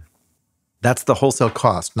 Yeah. That's the wholesale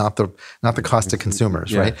cost, not the cost to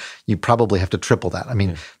consumers, right? You probably have to triple that. I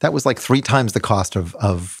mean, that was like 3 times the cost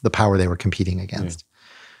of the power they were competing against.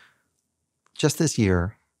 Just this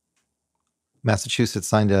year, Massachusetts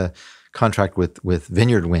signed a contract with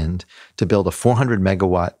Vineyard Wind to build a 400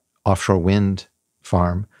 megawatt offshore wind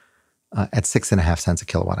farm at 6.5 cents a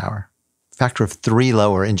kilowatt hour. Factor of 3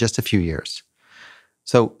 lower in just a few years.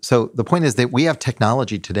 So the point is that we have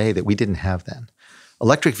technology today that we didn't have then.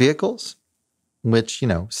 Electric vehicles, which,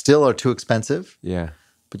 still are too expensive. Yeah.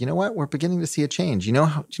 But you know what? We're beginning to see a change.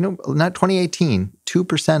 Not 2018,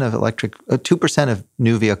 2% of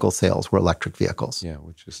new vehicle sales were electric vehicles. Yeah,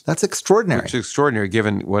 that's extraordinary. Which is extraordinary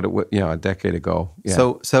given what a decade ago.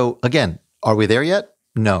 Yeah. So again, are we there yet?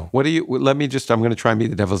 No. I'm going to try and be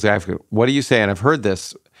the devil's advocate. What do you say? And I've heard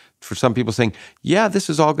this for some people saying, yeah, this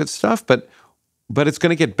is all good stuff, but it's going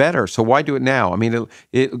to get better. So why do it now? I mean,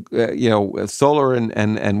 solar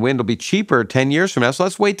and wind will be cheaper 10 years from now. So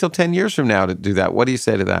let's wait till 10 years from now to do that. What do you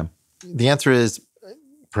say to them? The answer is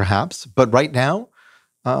perhaps, but right now,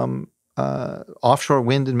 offshore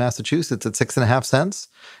wind in Massachusetts at 6.5 cents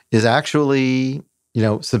is actually,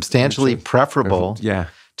 substantially preferable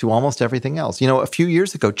to almost everything else. Just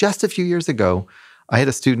a few years ago, I had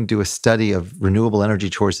a student do a study of renewable energy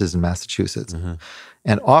choices in Massachusetts,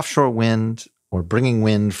 and offshore wind or bringing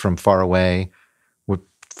wind from far away were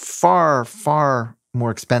far, far more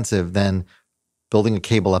expensive than building a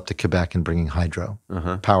cable up to Quebec and bringing hydro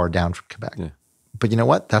power down from Quebec. Yeah. But you know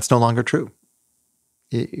what? That's no longer true.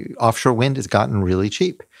 Offshore wind has gotten really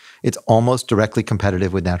cheap. It's almost directly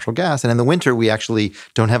competitive with natural gas. And in the winter, we actually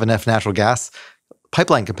don't have enough natural gas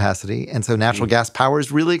pipeline capacity. And so natural gas power is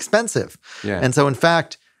really expensive. Yeah. And so in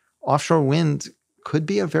fact, offshore wind could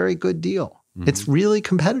be a very good deal. Mm-hmm. It's really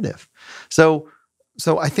competitive. So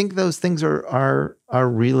I think those things are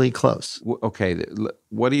really close. Okay,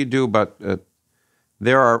 what do you do about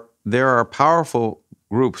there are powerful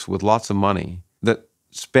groups with lots of money that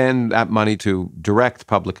spend that money to direct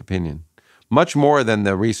public opinion, much more than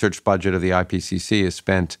the research budget of the IPCC is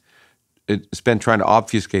spent trying to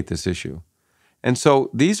obfuscate this issue. And so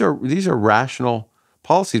these are rational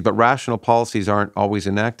policies, but rational policies aren't always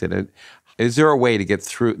enacted. Is there a way to get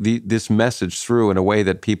through this message through in a way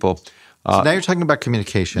that people... so now you're talking about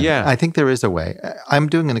communication. Yeah. I think there is a way. I'm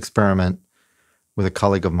doing an experiment with a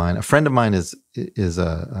colleague of mine. A friend of mine is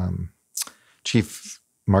a chief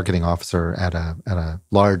marketing officer at a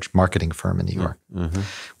large marketing firm in New York. Mm-hmm.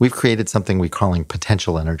 We've created something we're calling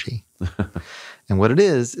potential energy. And what it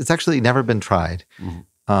is, it's actually never been tried.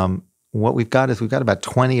 Mm-hmm. What we've got about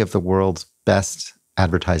 20 of the world's best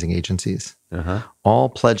advertising agencies, all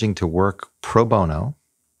pledging to work pro bono,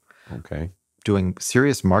 doing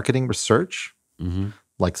serious marketing research,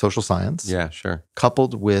 like social science,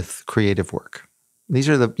 coupled with creative work. These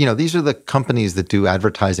are the companies that do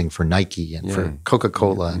advertising for Nike and for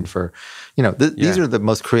Coca-Cola and for, these are the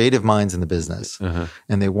most creative minds in the business,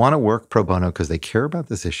 and they want to work pro bono because they care about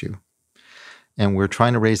this issue. And we're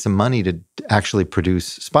trying to raise some money to actually produce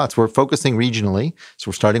spots. We're focusing regionally, so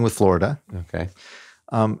we're starting with Florida. Okay.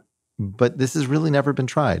 But this has really never been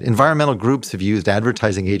tried. Environmental groups have used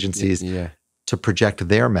advertising agencies to project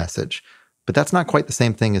their message. But that's not quite the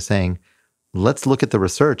same thing as saying, let's look at the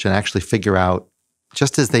research and actually figure out,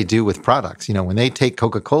 just as they do with products. When they take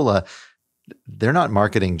Coca-Cola, they're not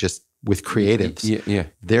marketing just with creatives.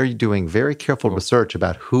 They're doing very careful research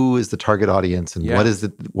about who is the target audience and what is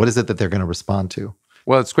it that they're going to respond to.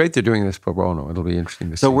 Well, it's great they're doing this pro bono. It'll be interesting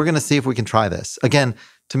to see. So we're going to see if we can try this. Again,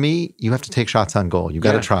 to me, you have to take shots on goal. You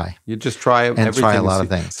got to try. You just try and everything try a lot of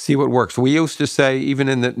things. See what works. We used to say, even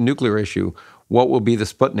in the nuclear issue, what will be the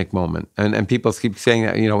Sputnik moment? And people keep saying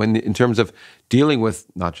that, in terms of dealing with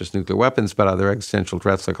not just nuclear weapons, but other existential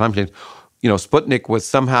threats like climate change. Sputnik was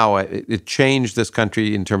somehow, it changed this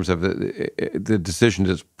country in terms of the decision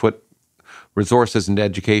to put resources into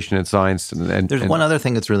education and science. There's one other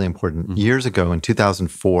thing that's really important. Mm-hmm. Years ago, in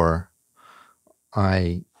 2004,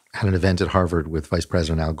 I had an event at Harvard with Vice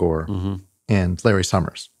President Al Gore and Larry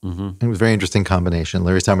Summers. Mm-hmm. It was a very interesting combination.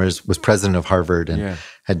 Larry Summers was president of Harvard and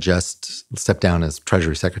had just stepped down as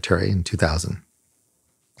Treasury Secretary in 2000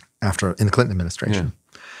 in the Clinton administration.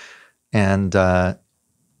 Yeah. And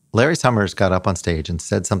Larry Summers got up on stage and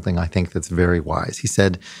said something I think that's very wise. He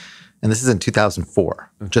said, and this is in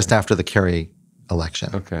 2004, just after the Kerry election,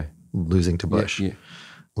 losing to Bush. Yeah.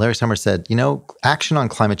 Larry Summers said, action on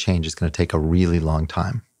climate change is going to take a really long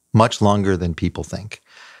time, much longer than people think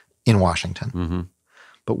in Washington. Mm-hmm.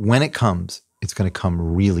 But when it comes, it's going to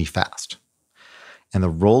come really fast. And the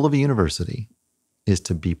role of a university is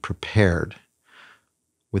to be prepared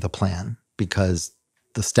with a plan, because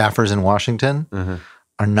the staffers in Washington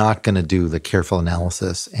are not going to do the careful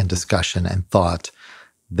analysis and discussion and thought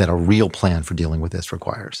that a real plan for dealing with this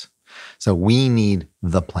requires. So we need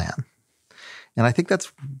the plan. And I think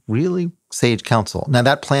that's really sage counsel. Now,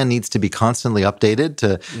 that plan needs to be constantly updated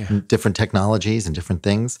to different technologies and different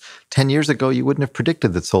things. 10 years ago, you wouldn't have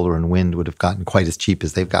predicted that solar and wind would have gotten quite as cheap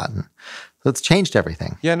as they've gotten. So it's changed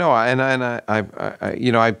everything. Yeah, no, and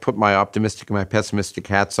I put my optimistic and my pessimistic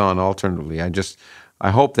hats on alternately. I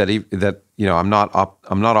hope that I'm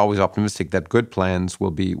not always optimistic that good plans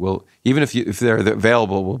will even if they're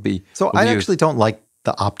available will be. So I actually don't like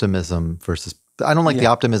the optimism versus. I don't like the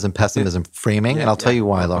optimism pessimism framing, and I'll tell you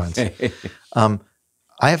why, Lawrence. I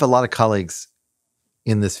have a lot of colleagues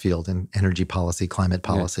in this field, in energy policy, climate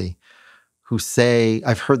policy, who say,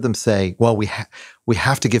 I've heard them say, well, we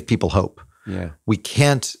have to give people hope. Yeah. We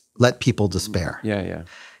can't let people despair. Yeah.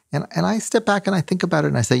 And I step back and I think about it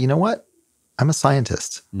and I say, you know what? I'm a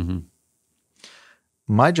scientist. Mm-hmm.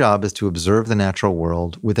 My job is to observe the natural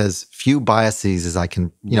world with as few biases as I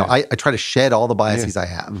can. I try to shed all the biases I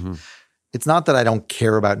have. Mm-hmm. It's not that I don't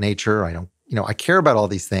care about nature. I care about all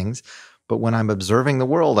these things. But when I'm observing the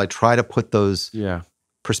world, I try to put those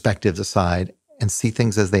perspectives aside and see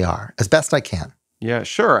things as they are, as best I can. Yeah,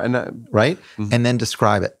 sure. And right? Mm-hmm. And then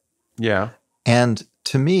describe it. Yeah. And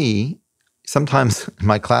to me, sometimes in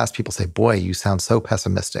my class, people say, boy, you sound so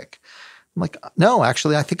pessimistic. I'm like, no,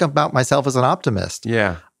 actually, I think about myself as an optimist.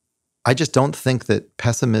 Yeah. I just don't think that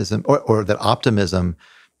pessimism or that optimism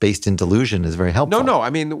based in delusion is very helpful. No. I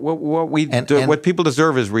mean, what people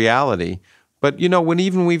deserve is reality. But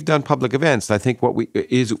when we've done public events, I think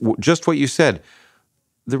is just what you said.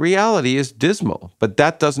 The reality is dismal, but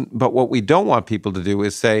But what we don't want people to do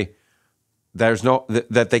is say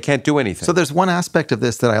that they can't do anything. So there's one aspect of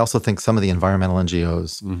this that I also think some of the environmental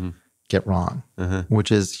NGOs get wrong,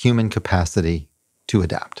 which is human capacity to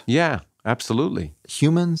adapt. Yeah, absolutely.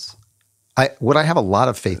 Humans, what I have a lot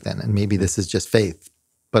of faith in, and maybe this is just faith,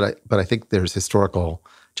 but I think there's historical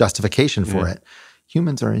justification for it.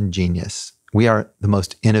 Humans are ingenious. We are the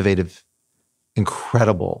most innovative,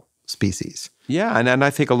 incredible species. Yeah, and I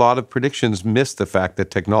think a lot of predictions miss the fact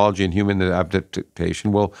that technology and human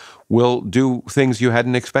adaptation will do things you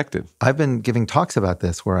hadn't expected. I've been giving talks about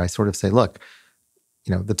this where I sort of say, look,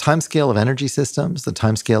 the timescale of energy systems, the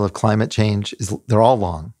timescale of climate change, they're all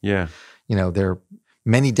long. Yeah. They're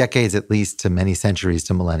many decades at least to many centuries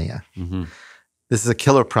to millennia. Mm-hmm. This is a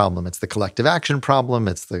killer problem. It's the collective action problem.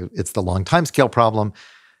 It's the long timescale problem.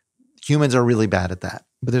 Humans are really bad at that.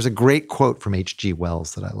 But there's a great quote from H.G.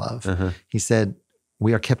 Wells that I love. He said,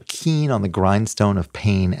 "We are kept keen on the grindstone of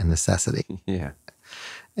pain and necessity." Yeah.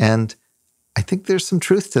 And I think there's some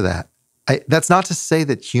truth to that. That's not to say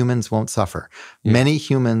that humans won't suffer. Yeah. Many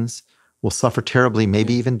humans will suffer terribly,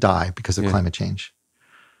 maybe even die because of climate change.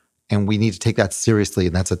 And we need to take that seriously.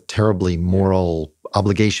 And that's a terribly moral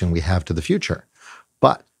obligation we have to the future.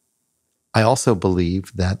 But I also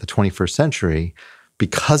believe that the 21st century,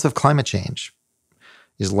 because of climate change,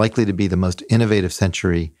 is likely to be the most innovative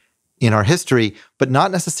century in our history, but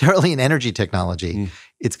not necessarily in energy technology.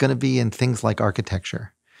 It's going to be in things like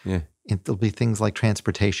architecture. Yeah. It'll be things like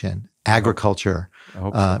transportation, agriculture, I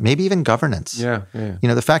hope so. maybe even governance. Yeah.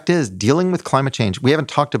 The fact is, dealing with climate change, we haven't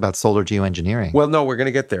talked about solar geoengineering. Well, no, we're going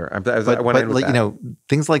to get there. I want to end with that.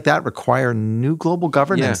 Things like that require new global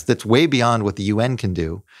governance that's way beyond what the UN can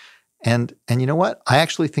do. And you know what? I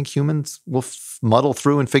actually think humans will muddle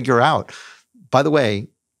through and figure out. By the way,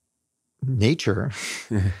 nature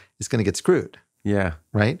is going to get screwed. Yeah.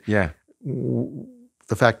 Right? Yeah.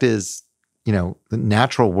 The fact is, the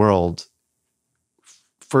natural world,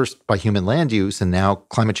 first by human land use, and now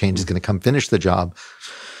climate change is going to come finish the job.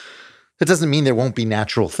 It doesn't mean there won't be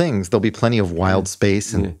natural things. There'll be plenty of wild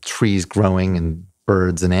space and trees growing and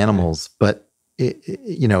birds and animals, but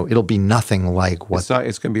it'll be nothing like what...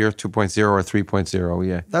 It's going to be Earth 2.0 or 3.0,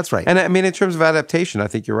 yeah. That's right. And I mean, in terms of adaptation, I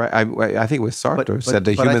think you're right. I think with Sartre said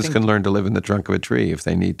that humans can learn to live in the trunk of a tree if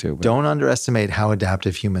they need to. But. Don't underestimate how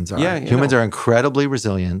adaptive humans are. Yeah, humans are incredibly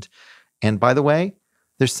resilient. And by the way,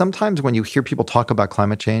 there's sometimes when you hear people talk about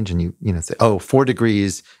climate change and you say, 4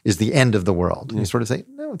 degrees is the end of the world. And you sort of say,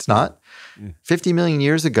 no, it's not. 50 million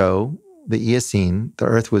years ago, the Eocene, the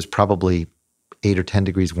Earth was probably 8 or 10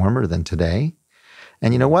 degrees warmer than today.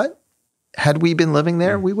 And you know what? Had we been living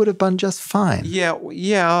there, we would have done just fine. Yeah.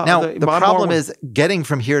 Now, the problem is getting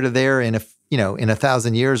from here to there in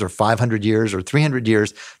 1,000 years or 500 years or 300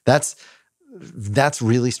 years. That's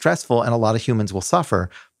really stressful, and a lot of humans will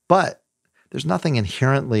suffer. But there's nothing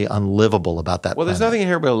inherently unlivable about that. Well, there's nothing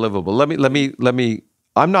inherently unlivable. Let me.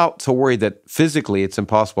 I'm not so worried that physically it's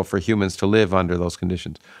impossible for humans to live under those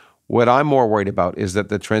conditions. What I'm more worried about is that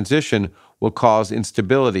the transition will cause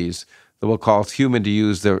instabilities that will cause human to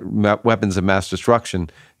use their weapons of mass destruction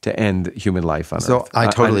to end human life on Earth. So I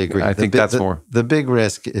totally agree. I think that's more. The big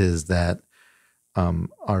risk is that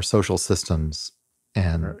our social systems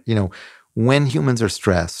and, when humans are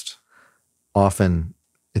stressed, often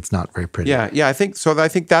it's not very pretty. Yeah. I think so. I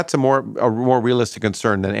think that's a more realistic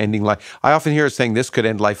concern than ending life. I often hear it saying this could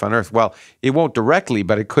end life on Earth. Well, it won't directly,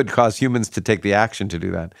 but it could cause humans to take the action to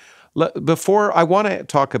do that. Before I want to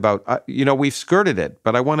talk about, we've skirted it,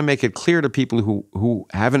 but I want to make it clear to people who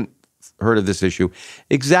haven't heard of this issue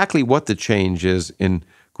exactly what the change is in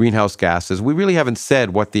greenhouse gases. We really haven't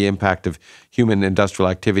said what the impact of human industrial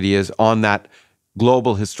activity is on that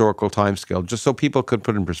global historical timescale, just so people could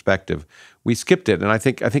put in perspective. We skipped it, and I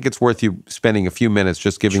think it's worth you spending a few minutes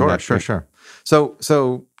just giving that. Sure.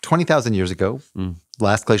 So 20,000 years ago,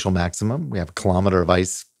 last glacial maximum, we have a kilometer of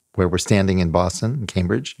ice where we're standing in Boston and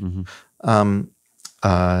Cambridge. Carbon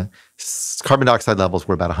dioxide levels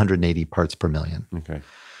were about 180 parts per million. Okay.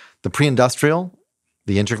 The pre-industrial,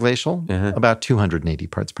 the interglacial, about 280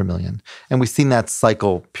 parts per million. And we've seen that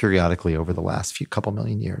cycle periodically over the last couple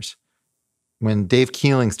million years. When Dave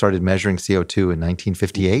Keeling started measuring CO2 in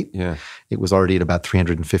 1958, it was already at about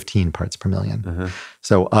 315 parts per million.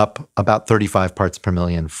 So up about 35 parts per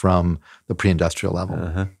million from the pre-industrial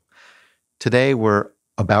level. Today, we're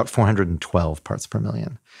about 412 parts per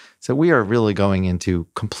million. So we are really going into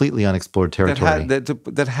completely unexplored territory.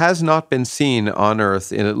 That has not been seen on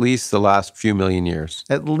Earth in at least the last few million years.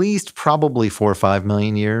 At least probably 4 or 5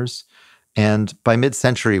 million years. And by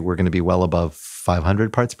mid-century, we're going to be well above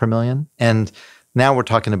 500 parts per million. And now we're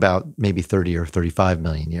talking about maybe 30 or 35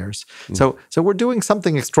 million years. So we're doing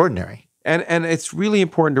something extraordinary. And it's really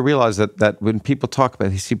important to realize that when people talk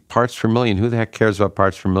about, they see parts per million, who the heck cares about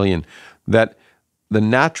parts per million? That the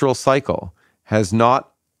natural cycle has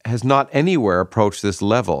not anywhere approached this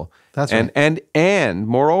level. That's right. And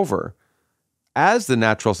moreover, as the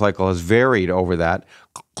natural cycle has varied over that,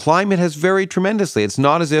 climate has varied tremendously. It's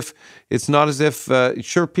not as if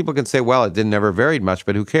sure, people can say, well, it didn't ever varied much,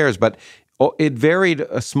 but who cares? But it varied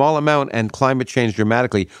a small amount, and climate changed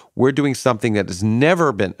dramatically. We're doing something that has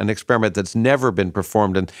never been an experiment that's never been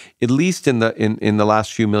performed, and at least in the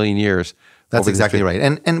last few million years. That's exactly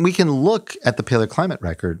right. And we can look at the paleoclimate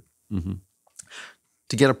record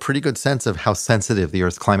to get a pretty good sense of how sensitive the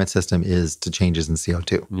Earth's climate system is to changes in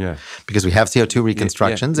CO2. Yeah. Because we have CO2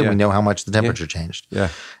 reconstructions and we know how much the temperature changed. Yeah.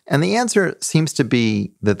 And the answer seems to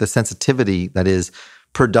be that the sensitivity, that is,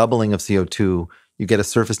 per doubling of CO2, you get a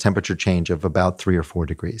surface temperature change of about 3 or 4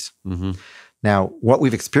 degrees. Now, what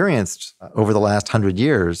we've experienced over the last 100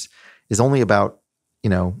 years is only about,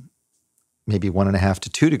 maybe 1.5 to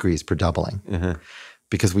 2 degrees per doubling,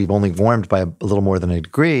 because we've only warmed by a little more than a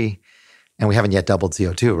degree, and we haven't yet doubled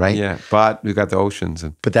CO2, right? Yeah, but we've got the oceans.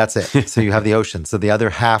 But that's it. So you have the ocean. So the other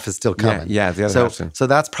half is still coming. Yeah, the other half. So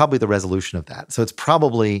that's probably the resolution of that. So it's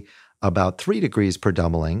probably about 3 degrees per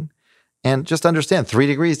doubling. And just understand, 3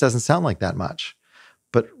 degrees doesn't sound like that much.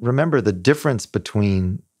 But remember the difference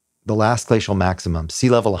between the last glacial maximum, sea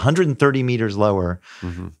level 130 meters lower,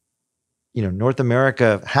 North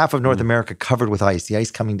America, half of North America covered with ice, the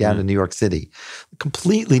ice coming down to New York City.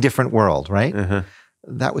 Completely different world, right?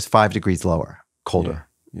 That was 5 degrees lower, colder,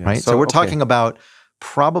 right? So we're talking about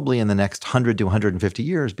probably in the next 100 to 150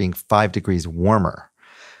 years being 5 degrees warmer.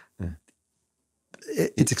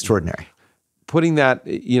 It's extraordinary. Putting that,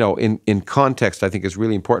 in context, I think is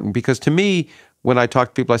really important, because to me, when I talk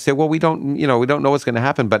to people, I say, well, we don't know what's going to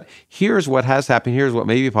happen, but here's what has happened. Here's what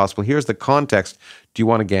may be possible. Here's the context. Do you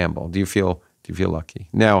want to gamble? Do you feel lucky?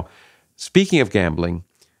 Now, speaking of gambling,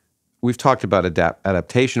 we've talked about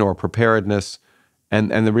adaptation or preparedness and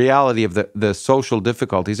the reality of the social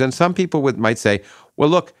difficulties. And some people might say, well,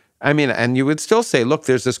 look, and you would still say, look,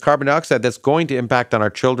 there's this carbon dioxide that's going to impact on our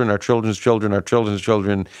children, our children's children, our children's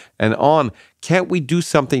children, and on. Can't we do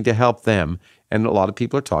something to help them? And a lot of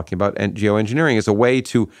people are talking about geoengineering as a way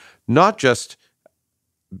to not just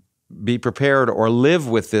be prepared or live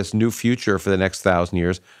with this new future for the next 1,000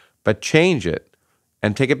 years, but change it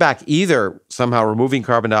and take it back, either somehow removing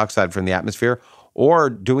carbon dioxide from the atmosphere or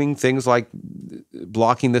doing things like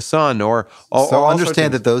blocking the sun or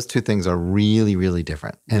understand that those two things are really, really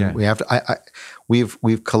different. And we have to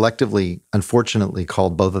we've collectively, unfortunately,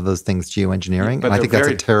 called both of those things geoengineering. And I think that's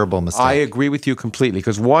a terrible mistake. I agree with you completely,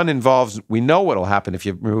 because one involves, we know what will happen if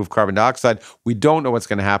you remove carbon dioxide. We don't know what's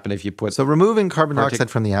going to happen if you put... So removing carbon dioxide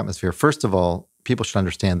from the atmosphere, first of all, people should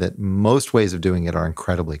understand that most ways of doing it are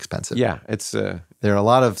incredibly expensive. Yeah, it's... There are a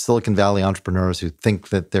lot of Silicon Valley entrepreneurs who think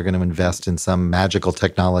that they're going to invest in some magical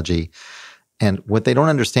technology. And what they don't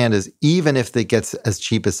understand is, even if it gets as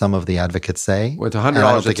cheap as some of the advocates say, with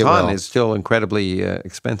 $100 a ton is still incredibly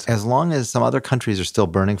expensive. As long as some other countries are still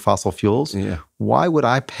burning fossil fuels, why would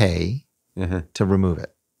I pay to remove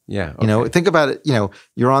it? Yeah, okay. Think about it.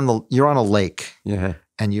 You're on a lake,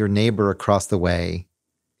 and your neighbor across the way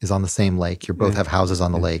is on the same lake. You both have houses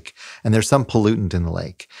on the lake, and there's some pollutant in the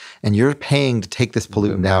lake, and you're paying to take this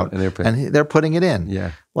pollutant out, and they're putting it in.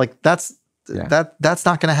 Yeah, like that's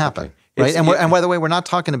not going to happen. Okay. Right. And by the way, we're not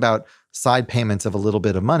talking about side payments of a little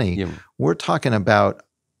bit of money. Yeah. We're talking about,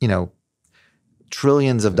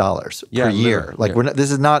 trillions of dollars per year. Like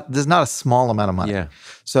this is not a small amount of money. Yeah.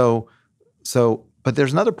 So, but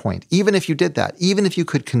there's another point. Even if you did that, even if you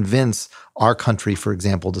could convince our country, for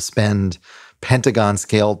example, to spend Pentagon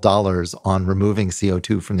scale dollars on removing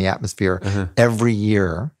CO2 from the atmosphere every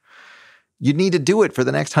year, you'd need to do it for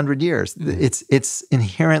the next 100 years. It's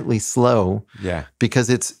inherently slow, because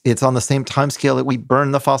it's on the same time scale that we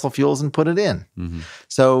burn the fossil fuels and put it in.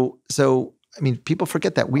 So people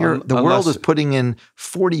forget that the world is putting in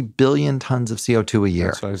 40 billion tons of CO2 a year.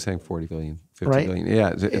 That's what I was saying, 40 billion, 50 billion.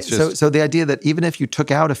 Yeah, it's just... So the idea that even if you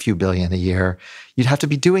took out a few billion a year, you'd have to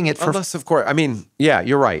be doing it for... Unless, of course,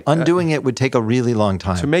 you're right. Undoing it would take a really long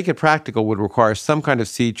time. To make it practical would require some kind of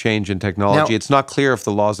sea change in technology. Now, it's not clear if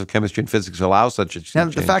the laws of chemistry and physics allow such a sea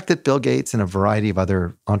change. The fact that Bill Gates and a variety of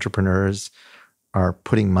other entrepreneurs are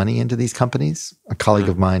putting money into these companies, a colleague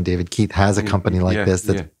of mine, David Keith, has a company like this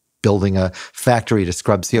that's building a factory to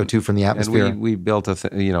scrub CO2 from the atmosphere. And we built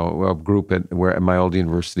a group at my old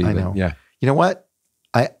university. I know. Yeah. You know what?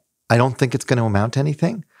 I don't think it's going to amount to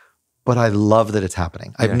anything, but I love that it's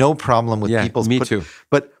happening. I have no problem with people's... Me too.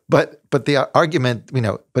 But the argument,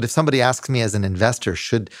 but if somebody asks me as an investor,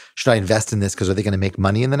 should I invest in this because are they going to make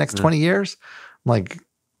money in the next 20 years? I'm like,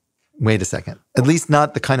 wait a second. At least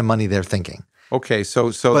not the kind of money they're thinking. Okay,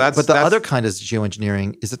 so that's the other kind of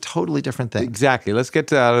geoengineering is a totally different thing. Exactly. Let's get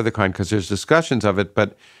to that other kind, because there's discussions of it,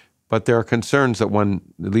 but there are concerns that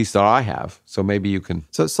at least that I have. So maybe you can...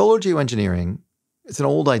 So solar geoengineering, it's an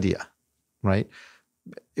old idea, right?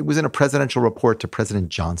 It was in a presidential report to President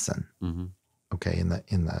Johnson. Okay, in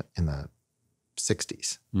the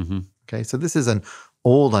 60s. Okay, so this is an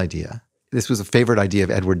old idea. This was a favorite idea of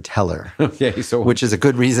Edward Teller, which is a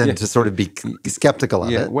good reason to sort of be skeptical of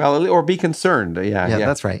it. Well, or be concerned. Yeah,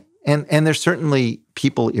 that's right. And there's certainly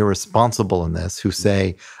people irresponsible in this who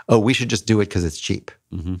say, oh, we should just do it because it's cheap.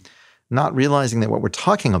 Not realizing that what we're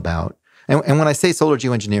talking about, and when I say solar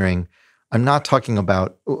geoengineering, I'm not talking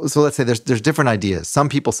about, so let's say there's different ideas. Some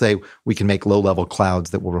people say we can make low-level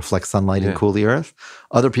clouds that will reflect sunlight and cool the earth.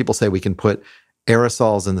 Other people say we can put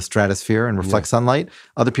aerosols in the stratosphere and reflect sunlight.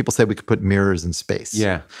 Other people say we could put mirrors in space.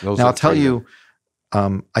 Yeah. Now, I'll tell you,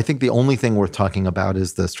 I think the only thing worth talking about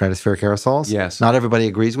is the stratospheric aerosols. Yes. Not everybody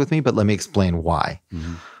agrees with me, but let me explain why.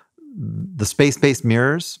 The space-based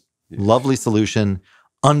mirrors, lovely solution,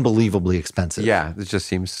 unbelievably expensive. Yeah, it just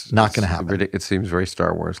seems... Not going to happen. It seems very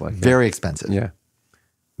Star Wars-like. Very expensive. Yeah.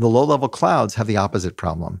 The low-level clouds have the opposite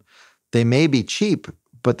problem. They may be cheap,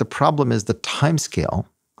 but the problem is the time scale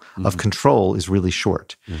of control is really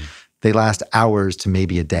short. They last hours to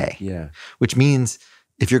maybe a day. Yeah. Which means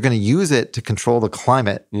if you're going to use it to control the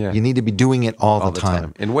climate, you need to be doing it all the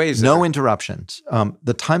time. In ways no interruptions.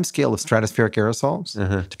 The time scale of stratospheric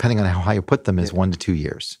aerosols, depending on how high you put them, is 1 to 2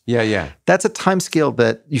 years. That's a time scale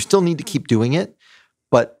that you still need to keep doing it.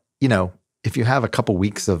 But, if you have a couple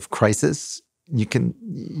weeks of crisis, you can...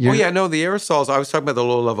 the aerosols, I was talking about the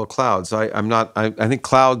low-level clouds. I think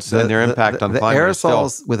clouds and their impact on climate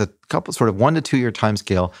aerosols with a couple sort of 1 to 2 year time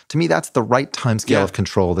scale, to me, that's the right time scale of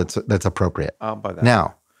control that's appropriate. I'll buy that.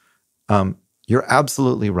 Now, you're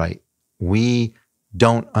absolutely right. We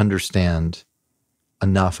don't understand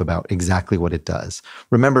enough about exactly what it does.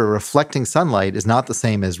 Remember, reflecting sunlight is not the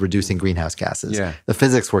same as reducing greenhouse gases. The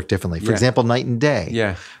physics work differently. For example, night and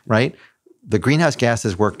day, right? The greenhouse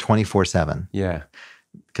gases work 24/7.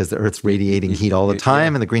 Because the Earth's radiating heat all the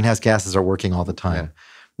time and the greenhouse gases are working all the time.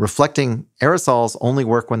 Reflecting aerosols only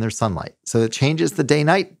work when there's sunlight. So it changes the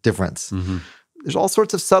day-night difference. There's all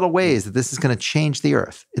sorts of subtle ways that this is going to change the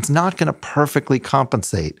Earth. It's not going to perfectly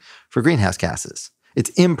compensate for greenhouse gases. It's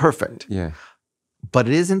imperfect. But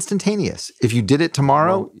it is instantaneous. If you did it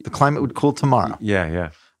tomorrow, the climate would cool tomorrow.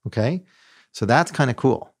 Okay? So that's kind of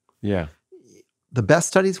cool. The best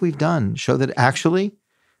studies we've done show that actually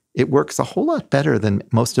it works a whole lot better than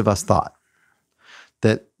most of us thought.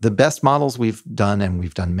 That the best models we've done, and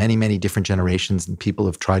we've done many, many different generations, and people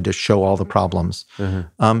have tried to show all the problems.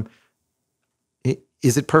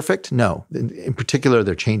 Is it perfect? No. In particular,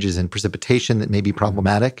 there are changes in precipitation that may be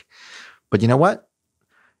problematic. But you know what?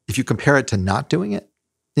 If you compare it to not doing it,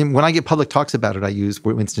 and when I give public talks about it, I use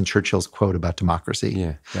Winston Churchill's quote about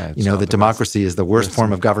democracy. That democracy is the worst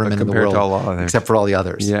form of government in the world, except for all the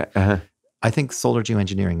others. I think solar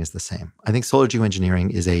geoengineering is the same. I think solar geoengineering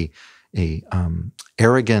is a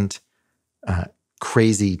arrogant,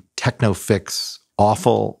 crazy, techno-fix,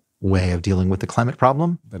 awful way of dealing with the climate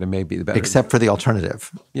problem. But it may be the better. Except for the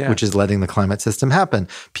alternative, which is letting the climate system happen.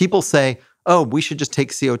 People say, oh, we should just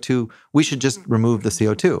take CO2. We should just remove the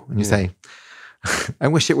CO2. And you say, I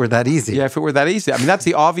wish it were that easy. If it were that easy. I mean, that's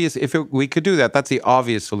the obvious, we could do that, that's the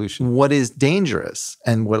obvious solution. What is dangerous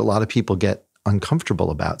and what a lot of people get uncomfortable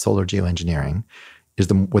about solar geoengineering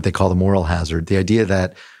is what they call the moral hazard. The idea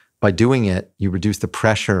that by doing it, you reduce the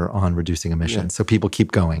pressure on reducing emissions. So people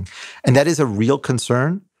keep going. And that is a real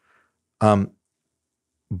concern.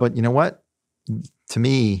 But you know what? To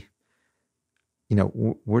me,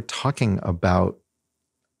 we're talking about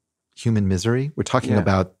human misery. We're talking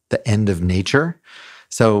about the end of nature.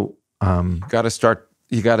 So you got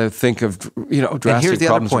to think of, drastic and here's the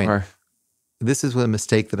problems. Other point. This is a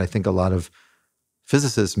mistake that I think a lot of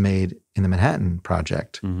physicists made in the Manhattan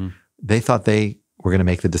Project. They thought they were going to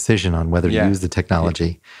make the decision on whether to use the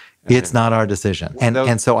technology. It's not our decision.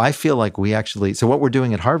 And so I feel like so what we're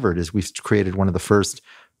doing at Harvard is we've created one of the first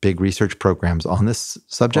big research programs on this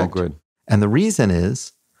subject. Oh, good. And the reason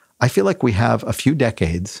is I feel like we have a few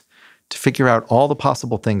decades to figure out all the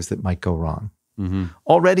possible things that might go wrong.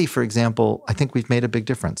 Already, for example, I think we've made a big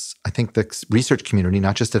difference. I think the research community,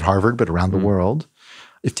 not just at Harvard, but around the world,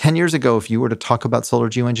 if 10 years ago, if you were to talk about solar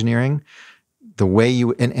geoengineering, the way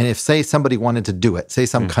and if, say, somebody wanted to do it, say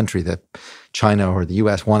some country, that China or the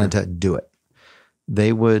US wanted to do it,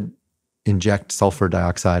 they would inject sulfur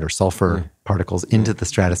dioxide or sulfur particles into the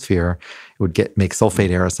stratosphere. It would make sulfate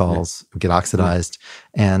aerosols, it would get oxidized,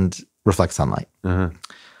 and reflect sunlight.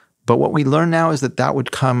 But what we learn now is that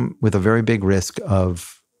would come with a very big risk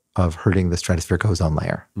of hurting the stratospheric ozone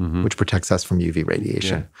layer, which protects us from UV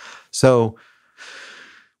radiation. So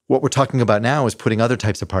what we're talking about now is putting other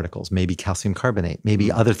types of particles, maybe calcium carbonate,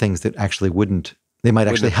 maybe other things that actually they might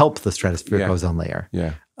actually help the stratospheric ozone layer.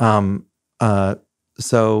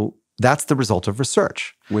 So that's the result of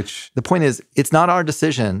research. The point is, it's not our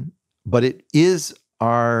decision, but it is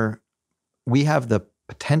we have the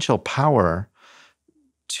potential power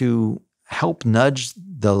to help nudge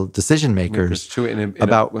the decision makers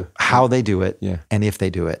about how they do it and if they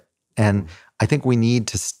do it. And I think we need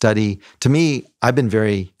to study. To me, I've been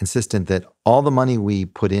very insistent that all the money we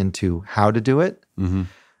put into how to do it, an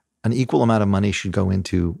equal amount of money should go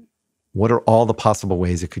into what are all the possible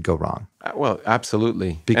ways it could go wrong. Well,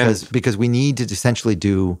 absolutely. Because we need to essentially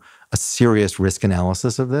do a serious risk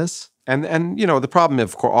analysis of this. And the problem,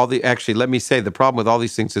 of course, let me say, the problem with all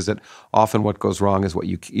these things is that often what goes wrong is what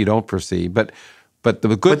you don't perceive. But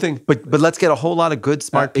the good thing... But let's get a whole lot of good,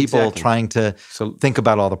 smart people trying to think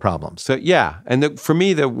about all the problems. So, and for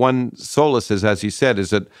me, the one solace is, as you said, is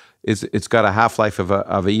that it's got a half-life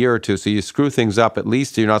of a year or two. So you screw things up, at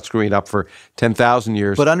least you're not screwing it up for 10,000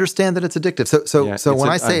 years. But understand that it's addictive. So when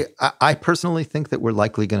I say, I personally think that we're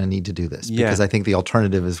likely going to need to do this because I think the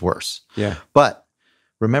alternative is worse. But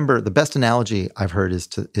remember, the best analogy I've heard is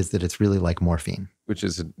that it's really like morphine. Which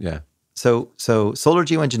is, yeah. So solar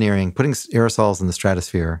geoengineering, putting aerosols in the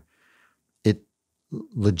stratosphere, it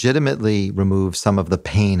legitimately removes some of the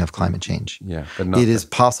pain of climate change. Yeah, but not it is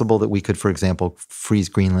possible that we could, for example, freeze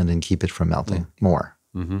Greenland and keep it from melting more.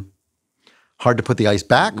 Mm-hmm. Hard to put the ice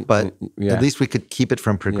back, but at least we could keep it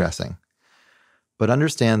from progressing. Yeah. But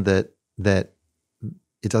understand that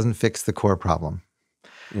it doesn't fix the core problem.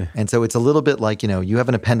 Yeah. And so it's a little bit like, you have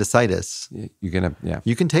an appendicitis. You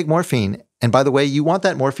can take morphine. And by the way, you want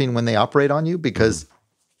that morphine when they operate on you, because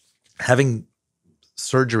having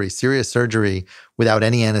surgery, serious surgery without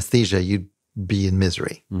any anesthesia, you'd be in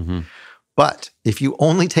misery. Mm-hmm. But if you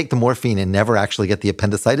only take the morphine and never actually get the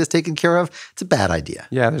appendicitis taken care of, it's a bad idea.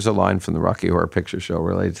 Yeah, there's a line from the Rocky Horror Picture Show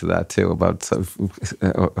related to that too, about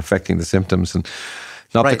affecting the symptoms and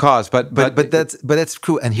not the cause. But that's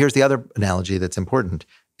cool. And here's the other analogy that's important.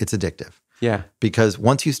 It's addictive. Yeah. Because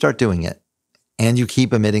once you start doing it and you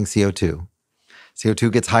keep emitting CO2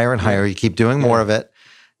 gets higher and higher. You keep doing more of it.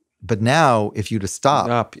 But now, if you to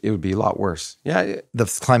stop, it would be a lot worse. Yeah, the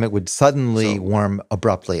climate would suddenly warm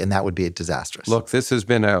abruptly, and that would be disastrous. Look, this has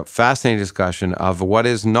been a fascinating discussion of what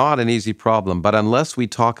is not an easy problem. But unless we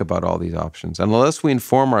talk about all these options, unless we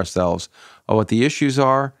inform ourselves of what the issues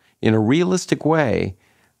are in a realistic way,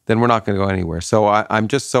 then we're not going to go anywhere. So I'm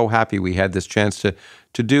just so happy we had this chance to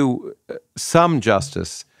do some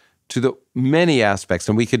justice to the many aspects,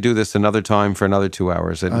 and we could do this another time for another 2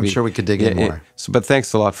 hours. I'm sure we could dig in more. But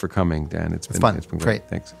thanks a lot for coming, Dan. It's fun. It's been great.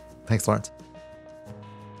 Thanks, Lawrence.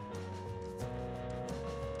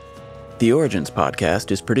 The Origins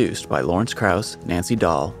podcast is produced by Lawrence Krauss, Nancy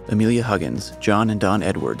Dahl, Amelia Huggins, John and Don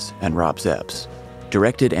Edwards, and Rob Zepps.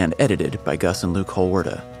 Directed and edited by Gus and Luke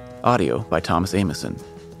Holwerda. Audio by Thomas Amison.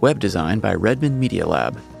 Web design by Redmond Media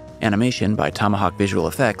Lab. Animation by Tomahawk Visual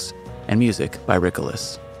Effects. And music by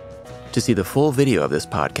Rickolas. To see the full video of this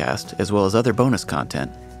podcast, as well as other bonus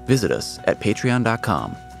content, visit us at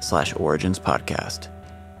patreon.com/originspodcast.